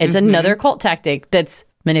it's another cult tactic that's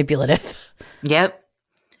manipulative. Yep.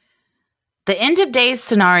 The end of days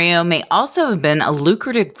scenario may also have been a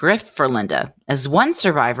lucrative grift for Linda, as one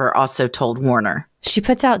survivor also told Warner. She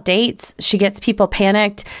puts out dates. She gets people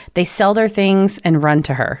panicked. They sell their things and run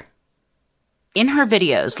to her. In her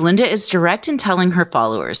videos, Linda is direct in telling her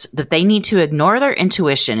followers that they need to ignore their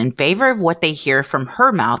intuition in favor of what they hear from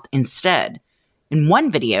her mouth instead. In one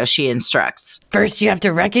video, she instructs, first, you have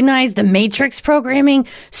to recognize the matrix programming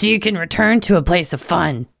so you can return to a place of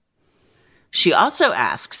fun. She also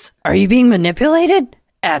asks, are you being manipulated?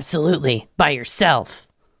 Absolutely, by yourself.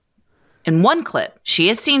 In one clip, she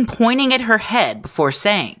is seen pointing at her head before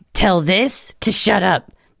saying, tell this to shut up.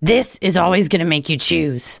 This is always going to make you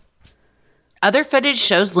choose. Other footage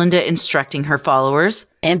shows Linda instructing her followers,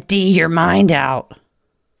 empty your mind out.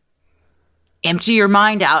 Empty your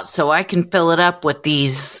mind out so I can fill it up with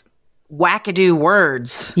these wackadoo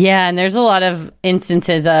words. Yeah, and there's a lot of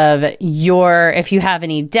instances of if you have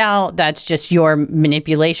any doubt, that's just your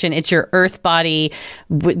manipulation. It's your earth body.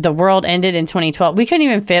 The world ended in 2012. We couldn't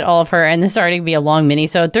even fit all of her, and this is already going to be a long mini,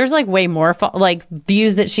 so there's like way more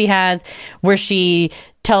views that she has where she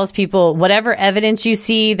tells people whatever evidence you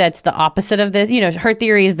see that's the opposite of this. Her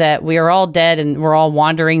theory is that we are all dead and we're all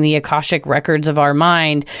wandering the Akashic records of our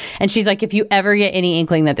mind. And she's like, if you ever get any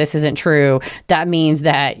inkling that this isn't true, that means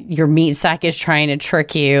that your meat sack is trying to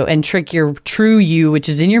trick you and trick your true you, which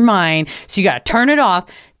is in your mind. So you got to turn it off.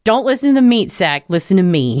 Don't listen to the meat sack. Listen to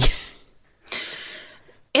me.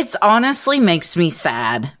 It honestly makes me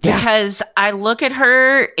sad because I look at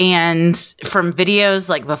her and from videos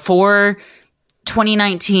like before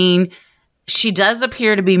 2019, she does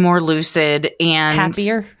appear to be more lucid and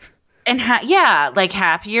happier and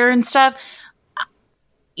happier and stuff.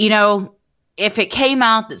 If it came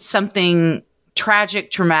out that something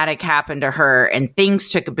traumatic happened to her and things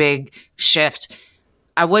took a big shift,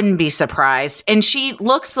 I wouldn't be surprised. And she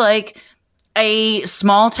looks like a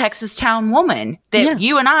small Texas town woman that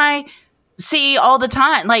you and I see all the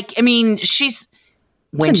time. When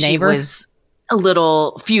she was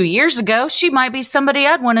a few years ago, she might be somebody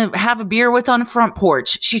I'd want to have a beer with on a front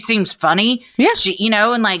porch. She seems funny. Yeah.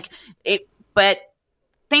 But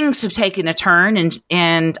things have taken a turn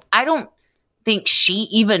and I don't think she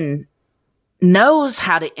even knows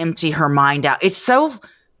how to empty her mind out. It's so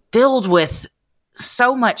filled with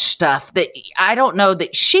so much stuff that I don't know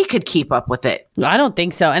that she could keep up with it. I don't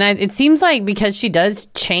think so. And it seems like because she does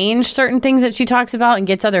change certain things that she talks about and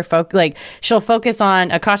gets other folk, she'll focus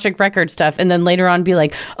on Akashic record stuff and then later on be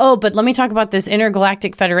like, oh, but let me talk about this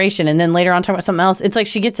intergalactic federation. And then later on talk about something else. It's like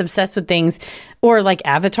she gets obsessed with things or like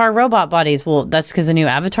Avatar robot bodies. Well, that's because a new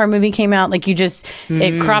Avatar movie came out.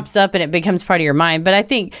 It crops up and it becomes part of your mind. But I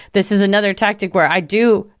think this is another tactic where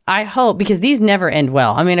I hope, because these never end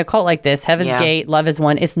well. I mean, a cult like this, Heaven's Gate, Love is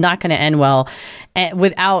One, it's not going to end well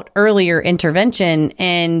without earlier intervention.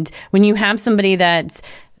 And when you have somebody that's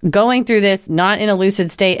going through this, not in a lucid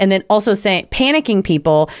state, and then also panicking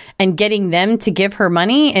people and getting them to give her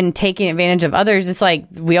money and taking advantage of others. It's like,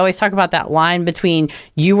 we always talk about that line between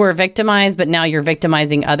you were victimized, but now you're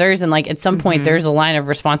victimizing others. And at some point there's a line of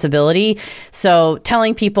responsibility. So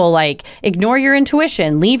telling people ignore your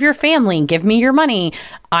intuition, leave your family, give me your money,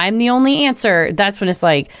 I'm the only answer. That's when it's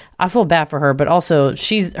like, I feel bad for her, but also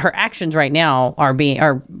her actions right now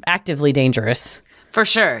are actively dangerous. For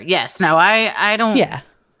sure. Yes. No, I don't. Yeah.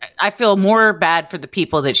 I feel more bad for the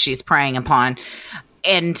people that she's preying upon.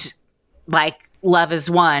 And Love is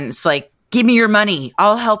One. It's like, give me your money.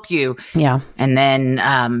 I'll help you. Yeah. And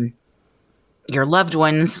then, your loved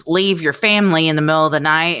ones leave your family in the middle of the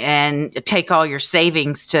night and take all your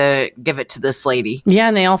savings to give it to this lady. Yeah,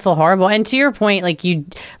 and they all feel horrible. And to your point,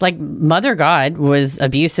 like Mother God was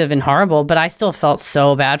abusive and horrible, but I still felt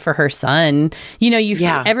so bad for her son.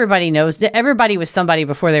 Everybody knows that everybody was somebody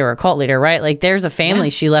before they were a cult leader, right? Like there's a family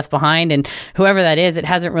she left behind, and whoever that is, it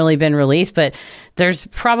hasn't really been released, but there's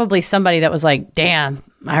probably somebody that was like, damn,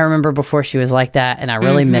 I remember before she was like that, and I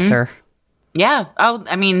really miss her. Yeah. Oh,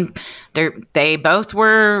 I mean, they both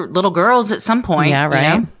were little girls at some point. Yeah,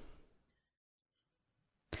 right.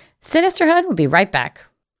 Sinisterhood will be right back.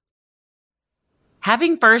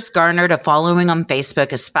 Having first garnered a following on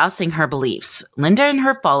Facebook espousing her beliefs, Linda and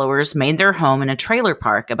her followers made their home in a trailer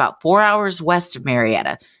park about 4 hours west of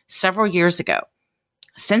Marietta several years ago.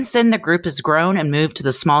 Since then, the group has grown and moved to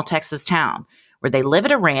the small Texas town, where they live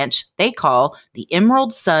at a ranch they call the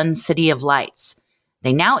Emerald Sun City of Lights.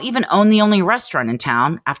 They now even own the only restaurant in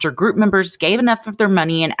town after group members gave enough of their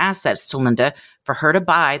money and assets to Linda for her to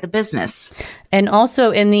buy the business. And also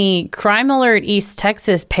in the Crime Alert East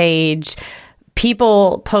Texas page,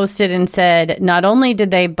 people posted and said not only did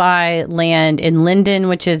they buy land in Linden,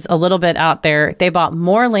 which is a little bit out there, they bought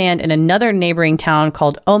more land in another neighboring town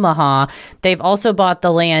called Omaha. They've also bought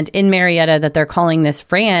the land in Marietta that they're calling this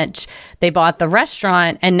ranch. They bought the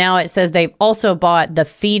restaurant, and now it says they've also bought the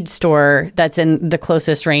feed store that's in the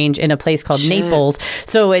closest range in a place called Naples.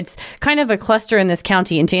 So it's kind of a cluster in this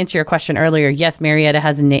county. And to answer your question earlier, yes, Marietta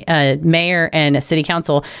has a mayor and a city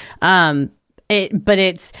council. But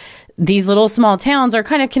it's these little small towns are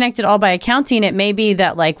kind of connected all by a county, and it may be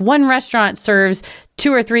that like one restaurant serves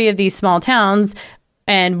 2 or 3 of these small towns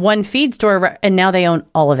and one feed store, and now they own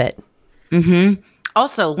all of it. Mm-hmm.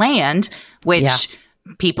 Also land, which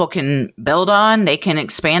people can build on, they can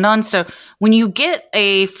expand on. So when you get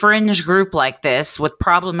a fringe group like this with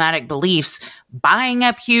problematic beliefs, buying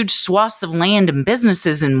up huge swaths of land and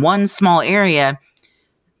businesses in one small area,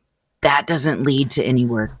 that doesn't lead to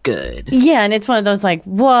anywhere good. Yeah, and it's one of those like,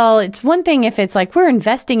 well, it's one thing if it's like we're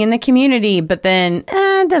investing in the community, but then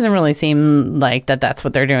it doesn't really seem like that's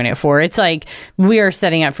what they're doing it for. It's like we are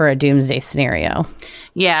setting up for a doomsday scenario.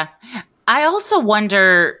 Yeah. I also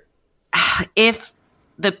wonder if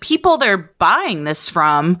the people they're buying this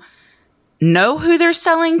from know who they're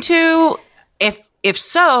selling to. If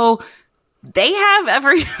so, they have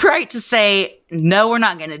every right to say, no, we're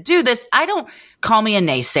not going to do this. Call me a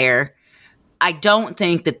naysayer. I don't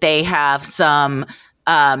think that they have some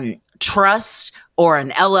trust or an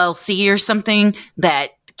LLC or something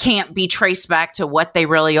that can't be traced back to what they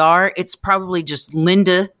really are. It's probably just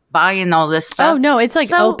Linda buying all this stuff. Oh, no, it's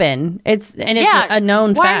like open. It's a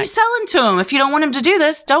known fact. Why are you selling to him? If you don't want him to do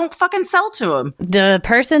this, don't fucking sell to him. The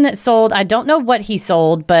person that sold, I don't know what he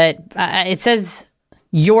sold, but it says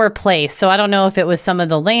your place. So I don't know if it was some of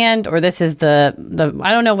the land or this is the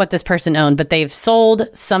I don't know what this person owned, but they've sold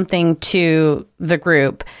something to the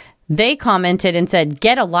group. They commented and said,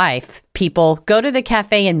 get a life, people. Go to the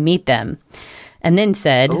cafe and meet them. And then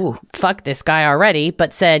said, fuck this guy already,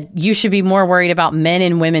 but said, you should be more worried about men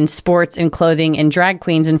and women's sports and clothing and drag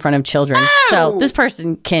queens in front of children. Oh! So this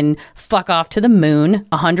person can fuck off to the moon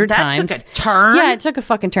 100 times. That took a turn? Yeah, it took a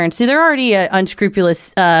fucking turn. So they're already an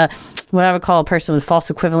unscrupulous, what I would call a person with false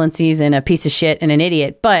equivalencies and a piece of shit and an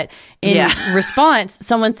idiot. But in response,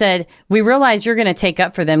 someone said, we realize you're going to take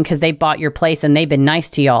up for them because they bought your place and they've been nice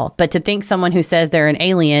to y'all. But to think someone who says they're an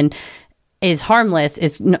alien is harmless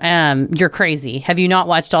is you're crazy. Have you not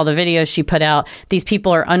watched all the videos she put out? These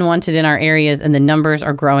people are unwanted in our areas and the numbers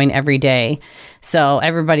are growing every day. So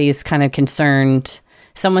everybody's kind of concerned.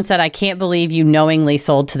 Someone said, I can't believe you knowingly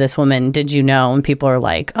sold to this woman. Did you know? And people are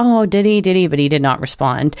like, oh, did he? But he did not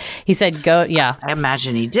respond. He said, go. Yeah. I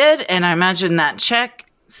imagine he did. And I imagine that check,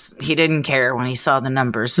 he didn't care when he saw the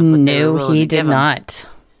numbers. Of what no, he did not.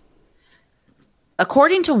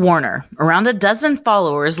 According to Warner, around a dozen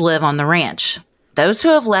followers live on the ranch. Those who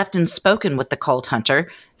have left and spoken with the cult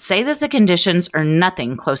hunter say that the conditions are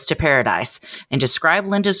nothing close to paradise and describe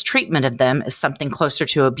Linda's treatment of them as something closer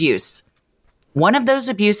to abuse. One of those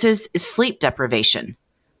abuses is sleep deprivation.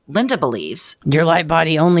 Linda believes your light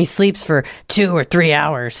body only sleeps for 2 or 3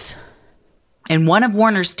 hours. In one of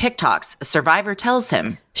Warner's TikToks, a survivor tells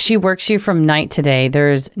him, she works you from night to day.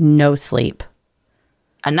 There's no sleep.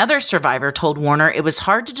 Another survivor told Warner it was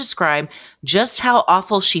hard to describe just how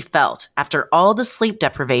awful she felt after all the sleep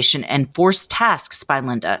deprivation and forced tasks by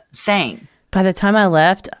Linda, saying, by the time I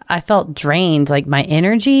left, I felt drained, like my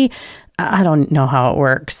energy. I don't know how it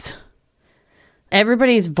works.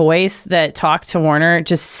 Everybody's voice that talked to Warner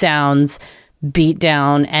just sounds beat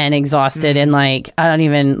down and exhausted and like I don't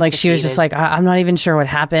even like she was just like I'm not even sure what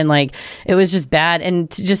happened. Like it was just bad,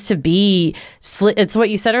 and just to be it's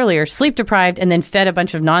what you said earlier, sleep deprived and then fed a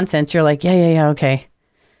bunch of nonsense. You're like yeah okay.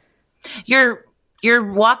 You're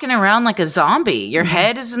walking around like a zombie. Your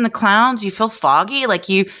head is in the clouds. You feel foggy. Like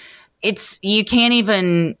you can't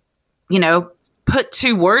even put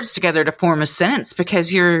two words together to form a sentence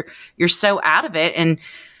because you're so out of it, and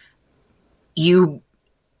you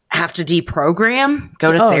have to deprogram,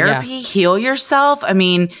 go to therapy, heal yourself. I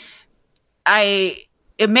mean,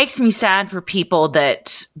 it makes me sad for people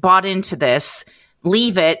that bought into this,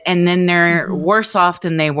 leave it, and then they're worse off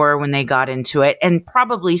than they were when they got into it, and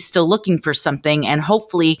probably still looking for something, and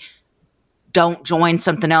hopefully don't join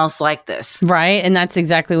something else like this. Right. And that's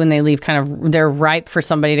exactly when they leave, kind of, they're ripe for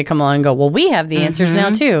somebody to come along and go, well, we have the answers now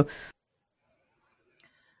too.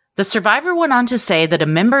 The survivor went on to say that a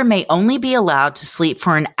member may only be allowed to sleep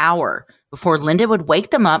for an hour before Linda would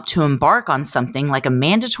wake them up to embark on something like a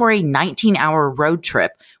mandatory 19-hour road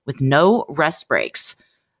trip with no rest breaks.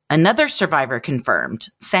 Another survivor confirmed,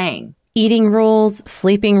 saying, eating rules,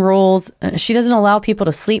 sleeping rules. She doesn't allow people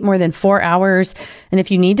to sleep more than 4 hours. And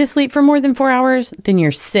if you need to sleep for more than 4 hours, then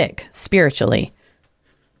you're sick spiritually.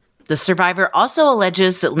 The survivor also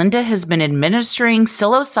alleges that Linda has been administering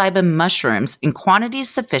psilocybin mushrooms in quantities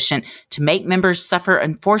sufficient to make members suffer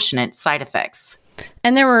unfortunate side effects.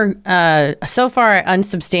 And there were, so far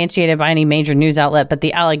unsubstantiated by any major news outlet, but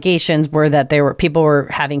the allegations were that people were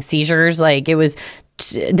having seizures. Like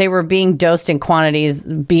they were being dosed in quantities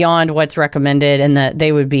beyond what's recommended, and that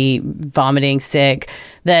they would be vomiting, sick.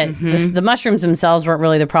 That the mushrooms themselves weren't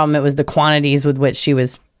really the problem. It was the quantities with which she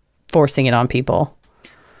was forcing it on people.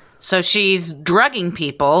 So she's drugging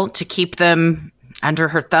people to keep them under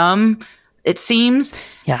her thumb, it seems.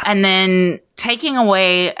 Yeah. And then taking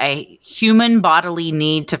away a human bodily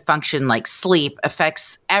need to function like sleep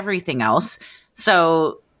affects everything else.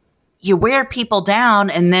 So you wear people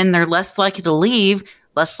down, and then they're less likely to leave,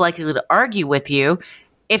 less likely to argue with you.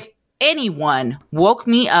 If anyone woke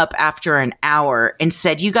me up after an hour and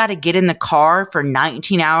said, you got to get in the car for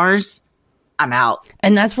 19 hours, I'm out.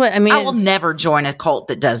 And that's what, I mean, I will never join a cult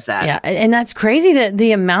that does that. Yeah. And that's crazy that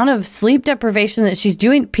the amount of sleep deprivation that she's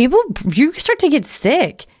doing, you start to get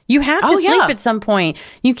sick. You have to sleep at some point.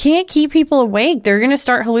 You can't keep people awake. They're going to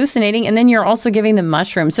start hallucinating, and then you're also giving them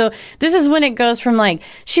mushrooms. So this is when it goes from like,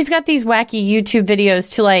 she's got these wacky YouTube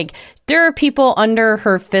videos to like, there are people under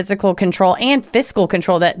her physical control and fiscal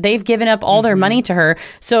control that they've given up all their money to her.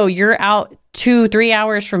 So you're out 2-3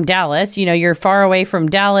 hours from Dallas, you're far away from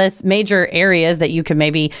Dallas, major areas that you could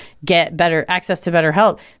maybe get better access to better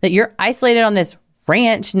help, that you're isolated on this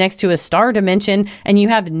ranch next to a star dimension, and you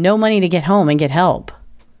have no money to get home and get help.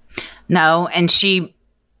 No, and she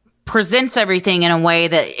presents everything in a way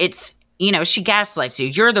that it's, she gaslights you.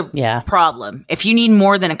 You're the problem. If you need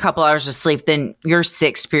more than a couple hours of sleep, then you're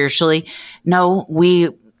sick spiritually. No,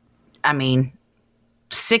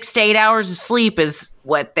 6 to 8 hours of sleep is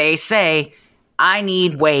what they say. I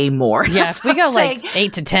need way more. Yeah, if we go like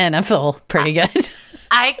 8 to 10, I feel pretty good.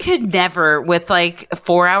 I could never, with like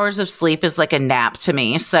 4 hours of sleep is like a nap to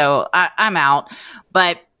me. So I'm out.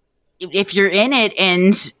 But if you're in it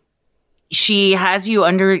and she has you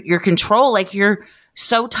under your control, like you're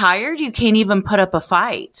so tired you can't even put up a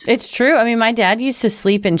fight. It's true. I mean, my dad used to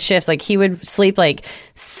sleep in shifts. Like he would sleep like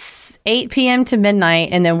 8 p.m. to midnight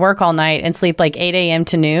and then work all night and sleep like 8 a.m.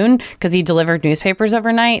 to noon because he delivered newspapers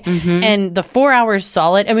overnight. And the 4 hours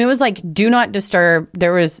solid, I mean, it was like do not disturb.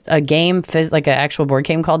 There was a game, like an actual board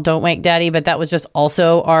game called Don't Wake Daddy, but that was just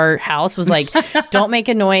also our house was like, don't make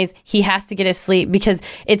a noise. He has to get his sleep because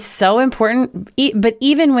it's so important. But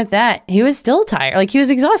even with that, he was still tired. Like he was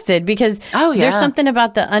exhausted because there's something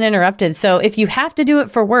about the uninterrupted. So if you have to do it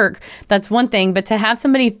for work, that's one thing. But to have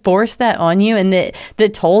somebody force that on you and the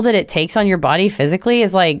toll that it takes on your body physically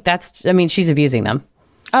is like, she's abusing them.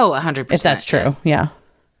 Oh, 100%. If that's true. Yes. Yeah.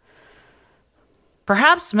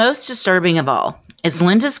 Perhaps most disturbing of all is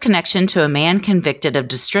Linda's connection to a man convicted of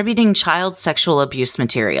distributing child sexual abuse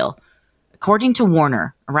material. According to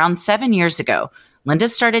Warner, around 7 years ago, Linda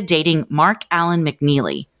started dating Mark Allen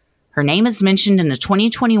McNeely. Her name is mentioned in a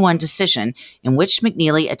 2021 decision in which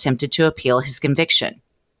McNeely attempted to appeal his conviction.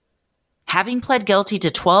 Having pled guilty to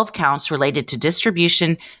 12 counts related to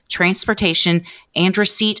distribution, transportation, and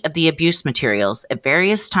receipt of the abuse materials at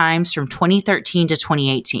various times from 2013 to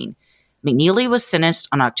 2018, McNeely was sentenced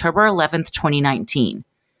on October 11, 2019.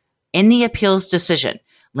 In the appeals decision,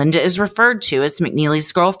 Linda is referred to as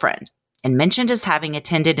McNeely's girlfriend and mentioned as having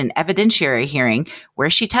attended an evidentiary hearing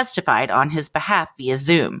where she testified on his behalf via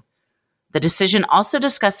Zoom. The decision also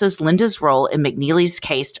discusses Linda's role in McNeely's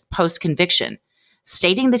case post-conviction,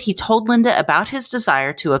 stating that he told Linda about his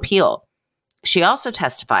desire to appeal. She also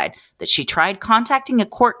testified that she tried contacting a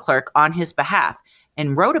court clerk on his behalf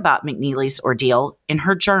and wrote about McNeely's ordeal in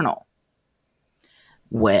her journal.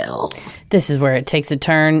 Well, this is where it takes a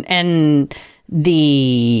turn, and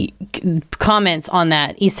the comments on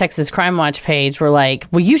that East Texas Crime Watch page were like,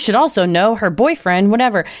 well, you should also know her boyfriend,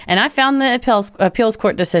 whatever. And I found the appeals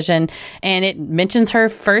court decision, and it mentions her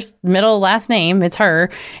first, middle, last name. It's her.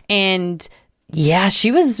 And yeah,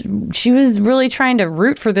 she was really trying to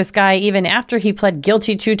root for this guy even after he pled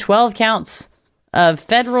guilty to 12 counts of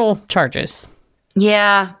federal charges.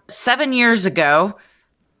 Yeah, 7 years ago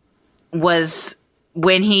was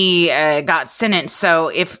when he got sentenced. So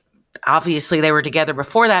if obviously they were together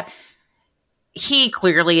before that, he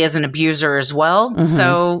clearly is an abuser as well. Mm-hmm.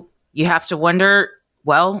 So you have to wonder,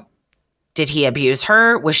 well, did he abuse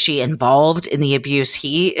her? Was she involved in the abuse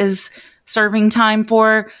he is serving time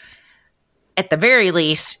for? At the very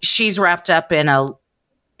least, she's wrapped up in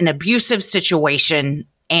an abusive situation,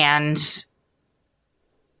 and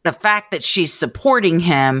the fact that she's supporting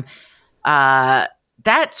him,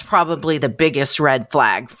 that's probably the biggest red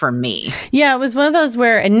flag for me. Yeah, it was one of those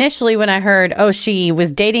where initially when I heard, oh, she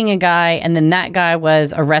was dating a guy and then that guy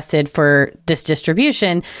was arrested for this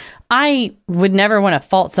distribution, I would never want to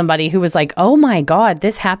fault somebody who was like, oh my God,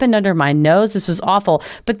 this happened under my nose. This was awful.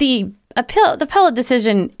 But the appellate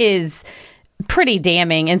decision is pretty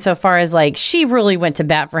damning insofar as like she really went to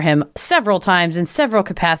bat for him several times in several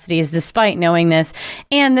capacities despite knowing this.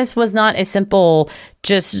 And this was not a simple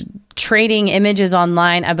just trading images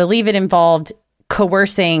online. I believe it involved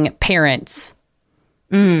coercing parents.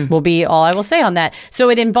 Will be all I will say on that. So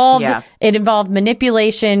it involved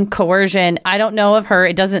manipulation, coercion. I don't know of her.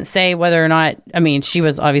 It doesn't say whether or not, I mean, she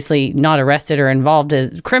was obviously not arrested or involved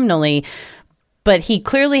criminally, but he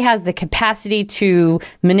clearly has the capacity to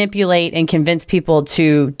manipulate and convince people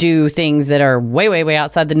to do things that are way, way, way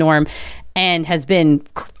outside the norm, and has been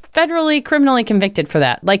federally criminally convicted for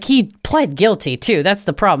that. Like, he pled guilty too. That's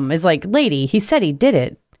the problem. Is like, lady, he said he did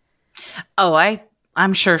it. Oh,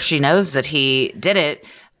 I'm sure she knows that he did it.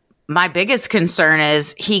 My biggest concern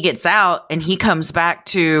is he gets out and he comes back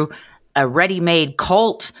to a ready-made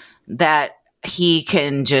cult that he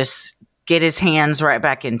can just get his hands right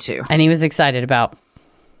back into. And he was excited about.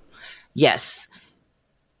 Yes.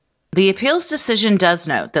 The appeals decision does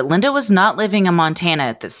note that Linda was not living in Montana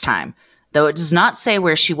at this time, though it does not say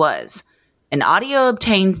where she was. An audio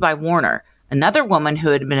obtained by Warner, another woman who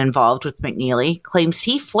had been involved with McNeely, claims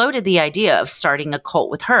he floated the idea of starting a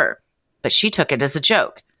cult with her, but she took it as a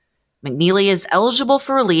joke. McNeely is eligible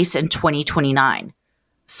for release in 2029.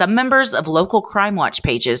 Some members of local Crime Watch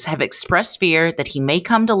pages have expressed fear that he may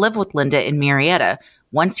come to live with Linda in Marietta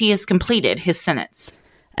once he has completed his sentence.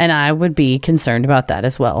 And I would be concerned about that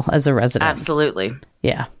as well as a resident. Absolutely.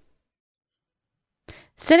 Yeah.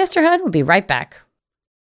 Sinisterhood will be right back.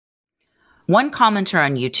 One commenter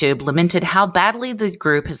on YouTube lamented how badly the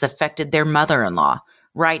group has affected their mother-in-law,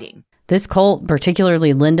 writing, "This cult,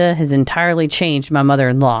 particularly Linda, has entirely changed my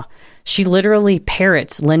mother-in-law. She literally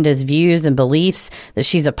parrots Linda's views and beliefs that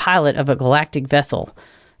she's a pilot of a galactic vessel.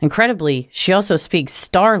 Incredibly, she also speaks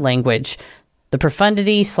star language. The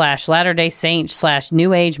Profundity / Latter-day Saint /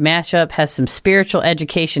 New Age mashup has some spiritual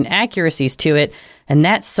education accuracies to it, and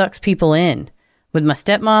that sucks people in. With my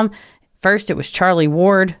stepmom, first it was Charlie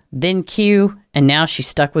Ward, then Q, and now she's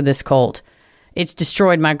stuck with this cult. It's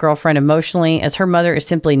destroyed my girlfriend emotionally, as her mother is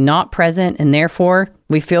simply not present, and therefore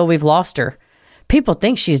we feel we've lost her. People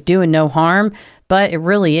think she's doing no harm, but it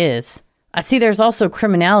really is. I see there's also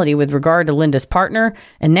criminality with regard to Linda's partner,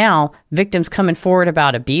 and now victims coming forward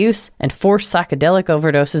about abuse and forced psychedelic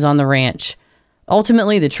overdoses on the ranch.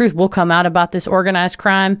 Ultimately, the truth will come out about this organized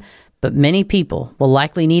crime, but many people will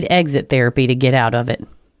likely need exit therapy to get out of it."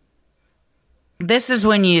 This is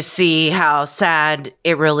when you see how sad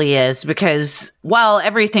it really is, because while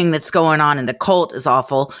everything that's going on in the cult is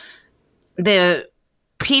awful, the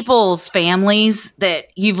people's families that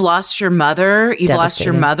you've lost your mother, you've lost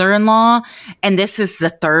your mother-in-law, and this is the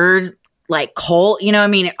third cult, I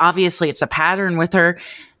mean, obviously it's a pattern with her.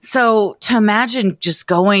 So to imagine just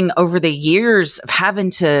going over the years of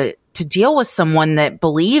having to deal with someone that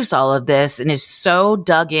believes all of this and is so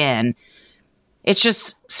dug in, it's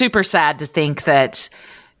just super sad to think that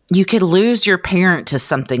you could lose your parent to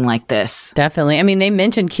something like this. Definitely. I mean, they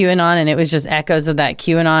mentioned QAnon, and it was just echoes of that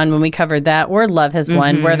QAnon when we covered that, or Love Has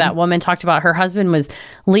Won, where that woman talked about her husband was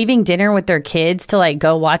leaving dinner with their kids to like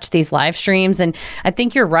go watch these live streams. And I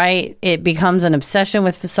think you're right. It becomes an obsession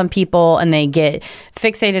with some people and they get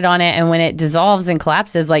fixated on it. And when it dissolves and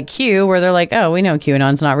collapses, like Q, where they're like, oh, we know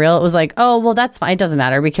QAnon's not real. It was like, oh, well, that's fine. It doesn't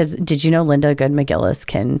matter, because did you know Linda Good McGillis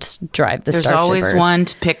can drive the Starship There's always Earth? one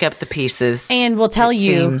to pick up the pieces. And we'll tell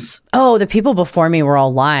you, oh, the people before me were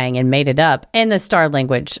all lying and made it up. And the star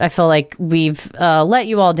language, I feel like we've let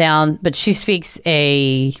you all down, but she speaks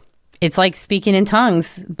it's like speaking in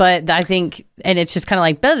tongues, but I think, and it's just kind of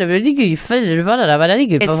like,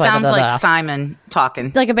 it sounds like Simon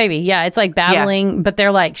talking. Like a baby. Yeah, it's like babbling, but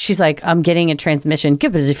they're like, she's like, I'm getting a transmission.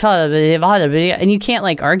 And you can't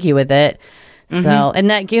like argue with it. So, and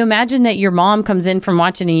that, can you imagine that your mom comes in from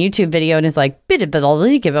watching a YouTube video and is like,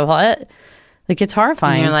 like, it's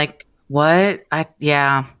horrifying. And you're like, what?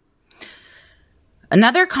 Yeah.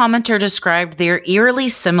 Another commenter described their eerily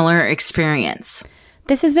similar experience.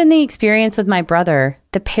 This has been the experience with my brother.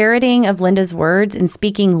 The parroting of Linda's words and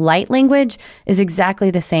speaking light language is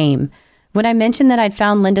exactly the same. When I mentioned that I'd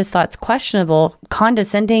found Linda's thoughts questionable,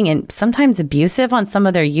 condescending, and sometimes abusive on some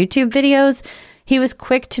of their YouTube videos, he was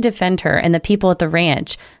quick to defend her and the people at the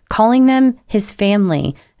ranch, calling them his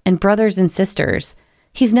family and brothers and sisters.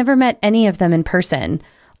 He's never met any of them in person.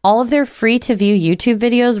 All of their free-to-view YouTube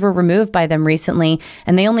videos were removed by them recently,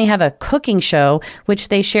 and they only have a cooking show, which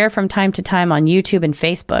they share from time to time on YouTube and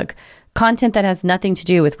Facebook, content that has nothing to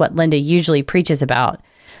do with what Linda usually preaches about.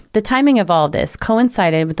 The timing of all of this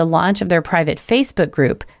coincided with the launch of their private Facebook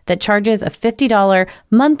group that charges a $50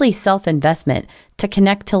 monthly self-investment to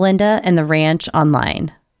connect to Linda and the ranch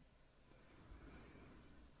online.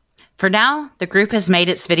 For now, the group has made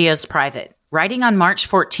its videos private, writing on March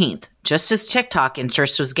 14th, just as TikTok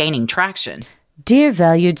interest was gaining traction. Dear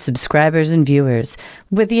valued subscribers and viewers,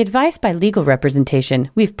 with the advice by legal representation,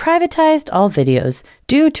 we've privatized all videos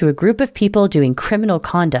due to a group of people doing criminal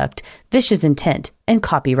conduct, vicious intent, and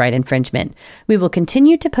copyright infringement. We will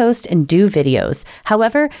continue to post and do videos.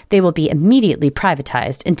 However, they will be immediately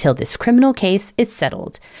privatized until this criminal case is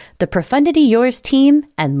settled. The Profundity Yours team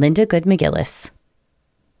and Linda Good McGillis.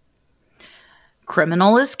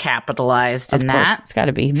 Criminal is capitalized in that. It's got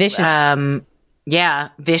to be. Vicious. Yeah,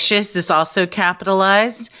 vicious is also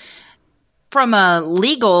capitalized. From a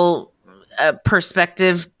legal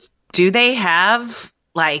perspective, do they have,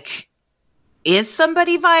 like, is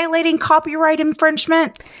somebody violating copyright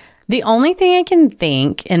infringement? The only thing I can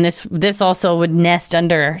think, and this also would nest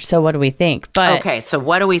under, so what do we think? But okay, so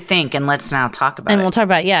what do we think? And let's now talk about it. And we'll talk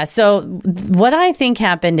about it, yeah. So what I think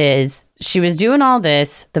happened is she was doing all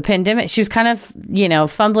this, the pandemic, she was kind of,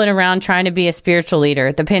 fumbling around trying to be a spiritual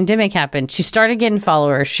leader. The pandemic happened. She started getting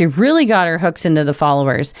followers. She really got her hooks into the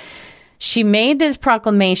followers. She made this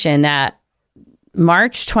proclamation that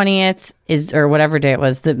March 20th is, or whatever day it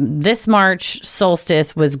was, this March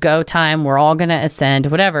solstice was go time. We're all going to ascend,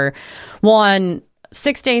 whatever. Well, on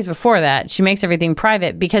 6 days before that, she makes everything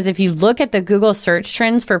private, because if you look at the Google search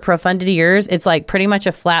trends for Profundity Yours, it's like pretty much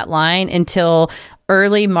a flat line until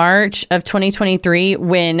early March of 2023,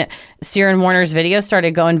 when Ciaran Warner's video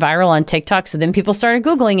started going viral on TikTok. So then people started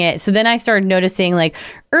Googling it. So then I started noticing, like,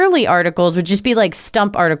 early articles would just be like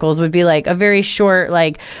stump articles, would be like a very short,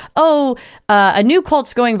 like, a new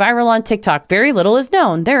cult's going viral on TikTok. Very little is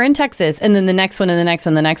known. They're in Texas. And then the next one and the next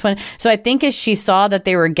one, the next one. So I think as she saw that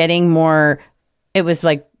they were getting more, it was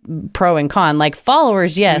like pro and con, like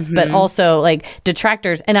followers, yes, but also like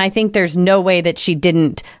detractors. And I think there's no way that she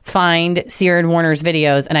didn't find Ciaran Warner's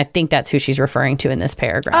videos, and I think that's who she's referring to in this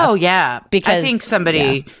paragraph. Oh yeah, because I think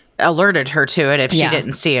somebody alerted her to it if she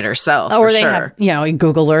didn't see it herself, or they have a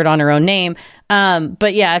Google alert on her own name.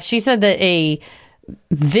 But yeah, if she said that a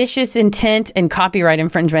vicious intent and copyright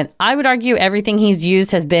infringement, I would argue everything he's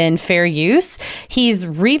used has been fair use. He's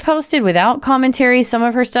reposted without commentary some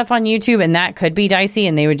of her stuff on YouTube, and that could be dicey,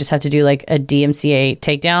 and they would just have to do like a DMCA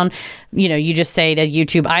takedown. You just say to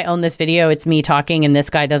YouTube, I own this video, it's me talking, and this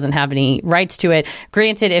guy doesn't have any rights to it.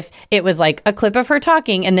 Granted, if it was like a clip of her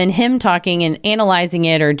talking and then him talking and analyzing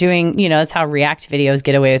it or doing, that's how React videos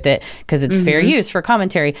get away with it, because it's fair use for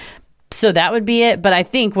commentary. So that would be it. But I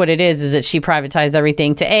think what it is that she privatized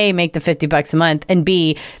everything to A, make the $50 a month, and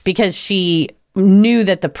B, because she knew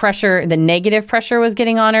that the negative pressure was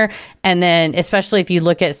getting on her. And then especially if you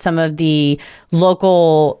look at some of the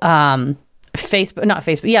local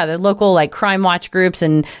the local like crime watch groups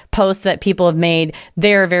and posts that people have made,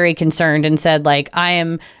 they're very concerned and said, like, I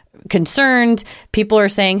am concerned. People are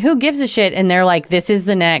saying, who gives a shit? And they're like, this is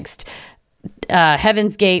the next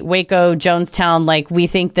Heaven's Gate, Waco, Jonestown, like we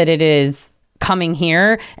think that it is coming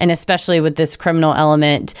here. And especially with this criminal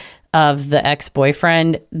element of the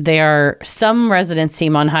ex-boyfriend, some residents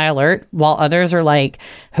seem on high alert while others are like,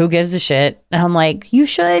 who gives a shit? And I'm like, you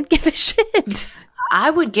should give a shit. I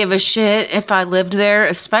would give a shit if I lived there,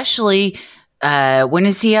 especially when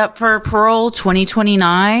is he up for parole?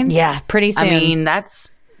 2029? Yeah, pretty soon. I mean,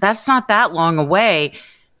 that's not that long away.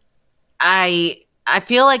 I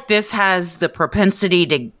feel like this has the propensity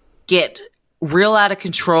to get real out of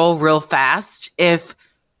control real fast if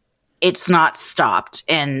it's not stopped.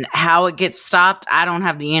 And how it gets stopped, I don't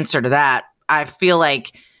have the answer to that. I feel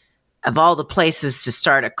like of all the places to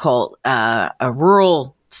start a cult, a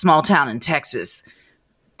rural small town in Texas,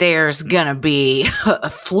 there's gonna be a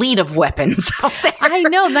fleet of weapons out there. I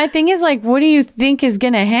know. My thing is like, what do you think is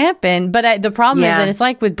gonna happen? But the problem is, and it's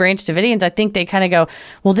like with Branch Davidians, I think they kind of go,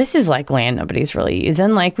 well, this is like land nobody's really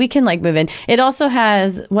using. Like we can like move in. It also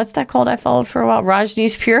has, what's that called? I followed for a while.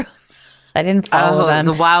 Rajneesh Puro. I didn't follow them.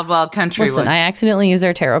 The Wild Wild Country Listen, one. I accidentally used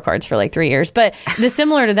their tarot cards for like 3 years. But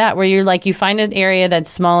similar to that, where you're like, you find an area that's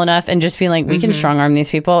small enough and just being like, we can strong arm these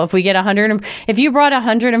people. If we get if you brought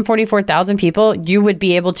 144,000 people, you would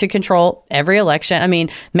be able to control every election. I mean,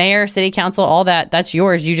 mayor, city council, all that's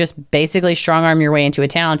yours. You just basically strong arm your way into a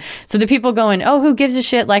town. So the people going, oh, who gives a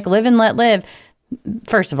shit? Like live and let live.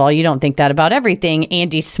 First of all, you don't think that about everything.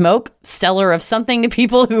 Andy Smoke, seller of something to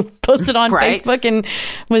people who posted on Facebook and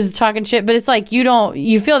was talking shit. But it's like,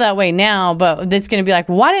 you feel that way now, but it's going to be like,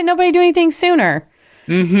 why didn't nobody do anything sooner?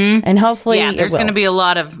 Mm-hmm. And hopefully, there's going to be a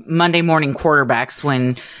lot of Monday morning quarterbacks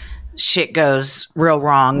when shit goes real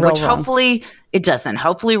wrong, hopefully it doesn't.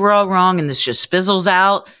 Hopefully we're all wrong and this just fizzles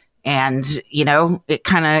out and, it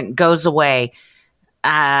kind of goes away.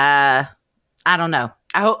 I don't know.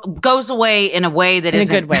 I hope goes away in a way that is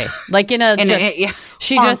in a good way, like she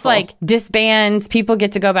harmful. Just like disbands. People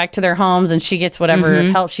get to go back to their homes, and she gets whatever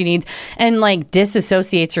help she needs, and like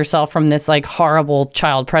disassociates herself from this like horrible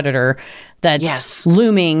child predator that's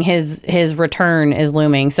looming. His return is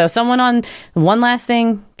looming. So someone on the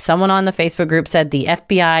Facebook group said the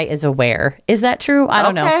FBI is aware. Is that true? I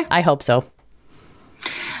don't know. I hope so.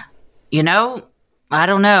 I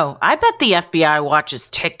don't know. I bet the FBI watches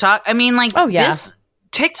TikTok. I mean, like, this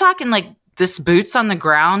TikTok and like this boots on the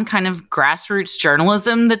ground kind of grassroots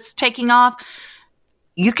journalism that's taking off.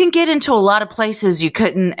 You can get into a lot of places you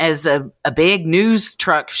couldn't as a big news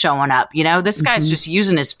truck showing up. This guy's just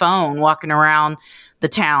using his phone, walking around the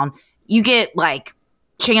town. You get like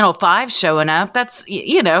Channel 5 showing up. That's,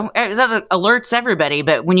 that alerts everybody.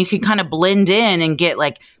 But when you can kind of blend in and get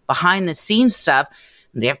like behind the scenes stuff,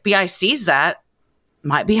 the FBI sees that.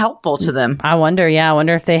 Might be helpful to them. I wonder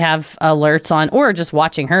if they have alerts on or just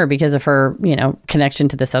watching her because of her, connection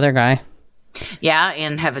to this other guy. Yeah,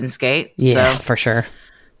 and Heaven's Gate. Yeah, for sure.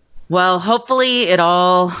 Well, hopefully it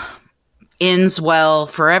all ends well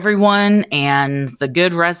for everyone and the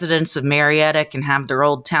good residents of Marietta can have their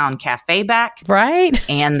old town cafe back. Right.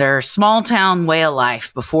 And their small town way of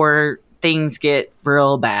life before things get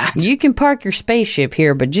real bad. You can park your spaceship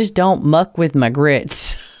here, but just don't muck with my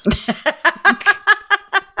grits.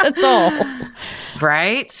 That's all.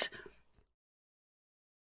 Right?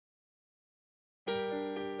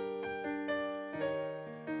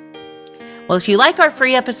 Well, if you like our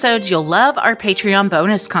free episodes, you'll love our Patreon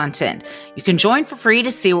bonus content. You can join for free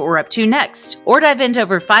to see what we're up to next, or dive into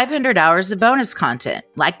over 500 hours of bonus content,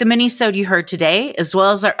 like the mini-sode you heard today, as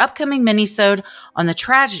well as our upcoming mini-sode on the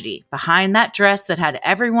tragedy behind that dress that had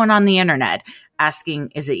everyone on the internet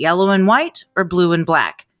asking, is it yellow and white or blue and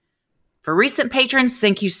black? For recent patrons,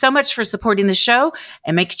 thank you so much for supporting the show,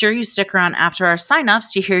 and make sure you stick around after our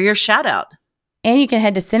sign-offs to hear your shout-out. And you can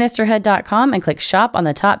head to sinisterhood.com and click shop on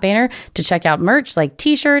the top banner to check out merch like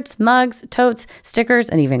t-shirts, mugs, totes, stickers,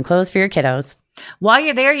 and even clothes for your kiddos. While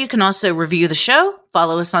you're there, you can also review the show,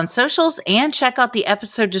 follow us on socials, and check out the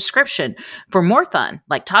episode description for more fun,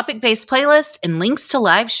 like topic-based playlists and links to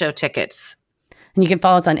live show tickets. And you can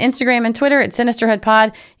follow us on Instagram and Twitter at Sinisterhood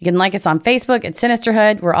Pod. You can like us on Facebook at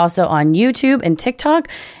Sinisterhood. We're also on YouTube and TikTok.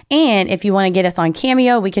 And if you want to get us on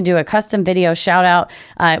Cameo, we can do a custom video shout out.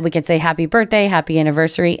 We can say happy birthday, happy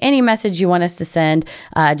anniversary, any message you want us to send.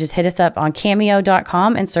 Just hit us up on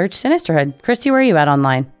cameo.com and search Sinisterhood. Christy, where are you at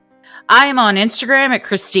online? I am on Instagram at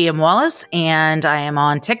Christy M. Wallace, and I am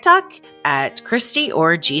on TikTok at Christy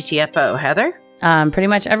or GTFO. Heather? Pretty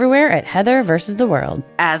much everywhere at Heather versus the World.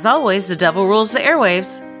 As always, the devil rules the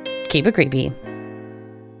airwaves. Keep it creepy.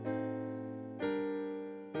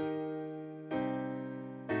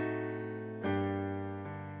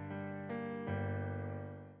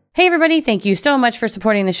 Hey, everybody. Thank you so much for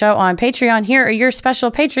supporting the show on Patreon. Here are your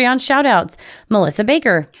special Patreon shout-outs. Melissa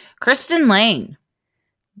Baker. Kristen Lane.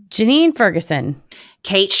 Janine Ferguson.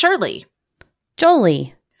 Kate Shirley.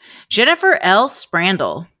 Jolie. Jennifer L.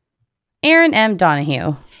 Sprandel. Aaron M.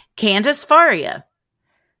 Donahue. Candace Faria.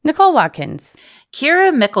 Nicole Watkins.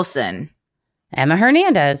 Kira Mickelson. Emma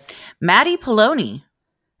Hernandez. Maddie Poloni.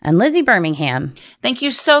 And Lizzie Birmingham. Thank you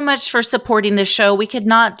so much for supporting the show. We could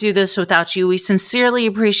not do this without you. We sincerely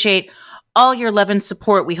appreciate all your love and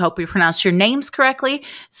support. We hope we pronounce your names correctly.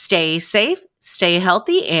 Stay safe, stay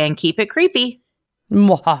healthy, and keep it creepy.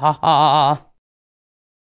 Mwahaha.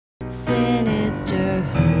 Sin is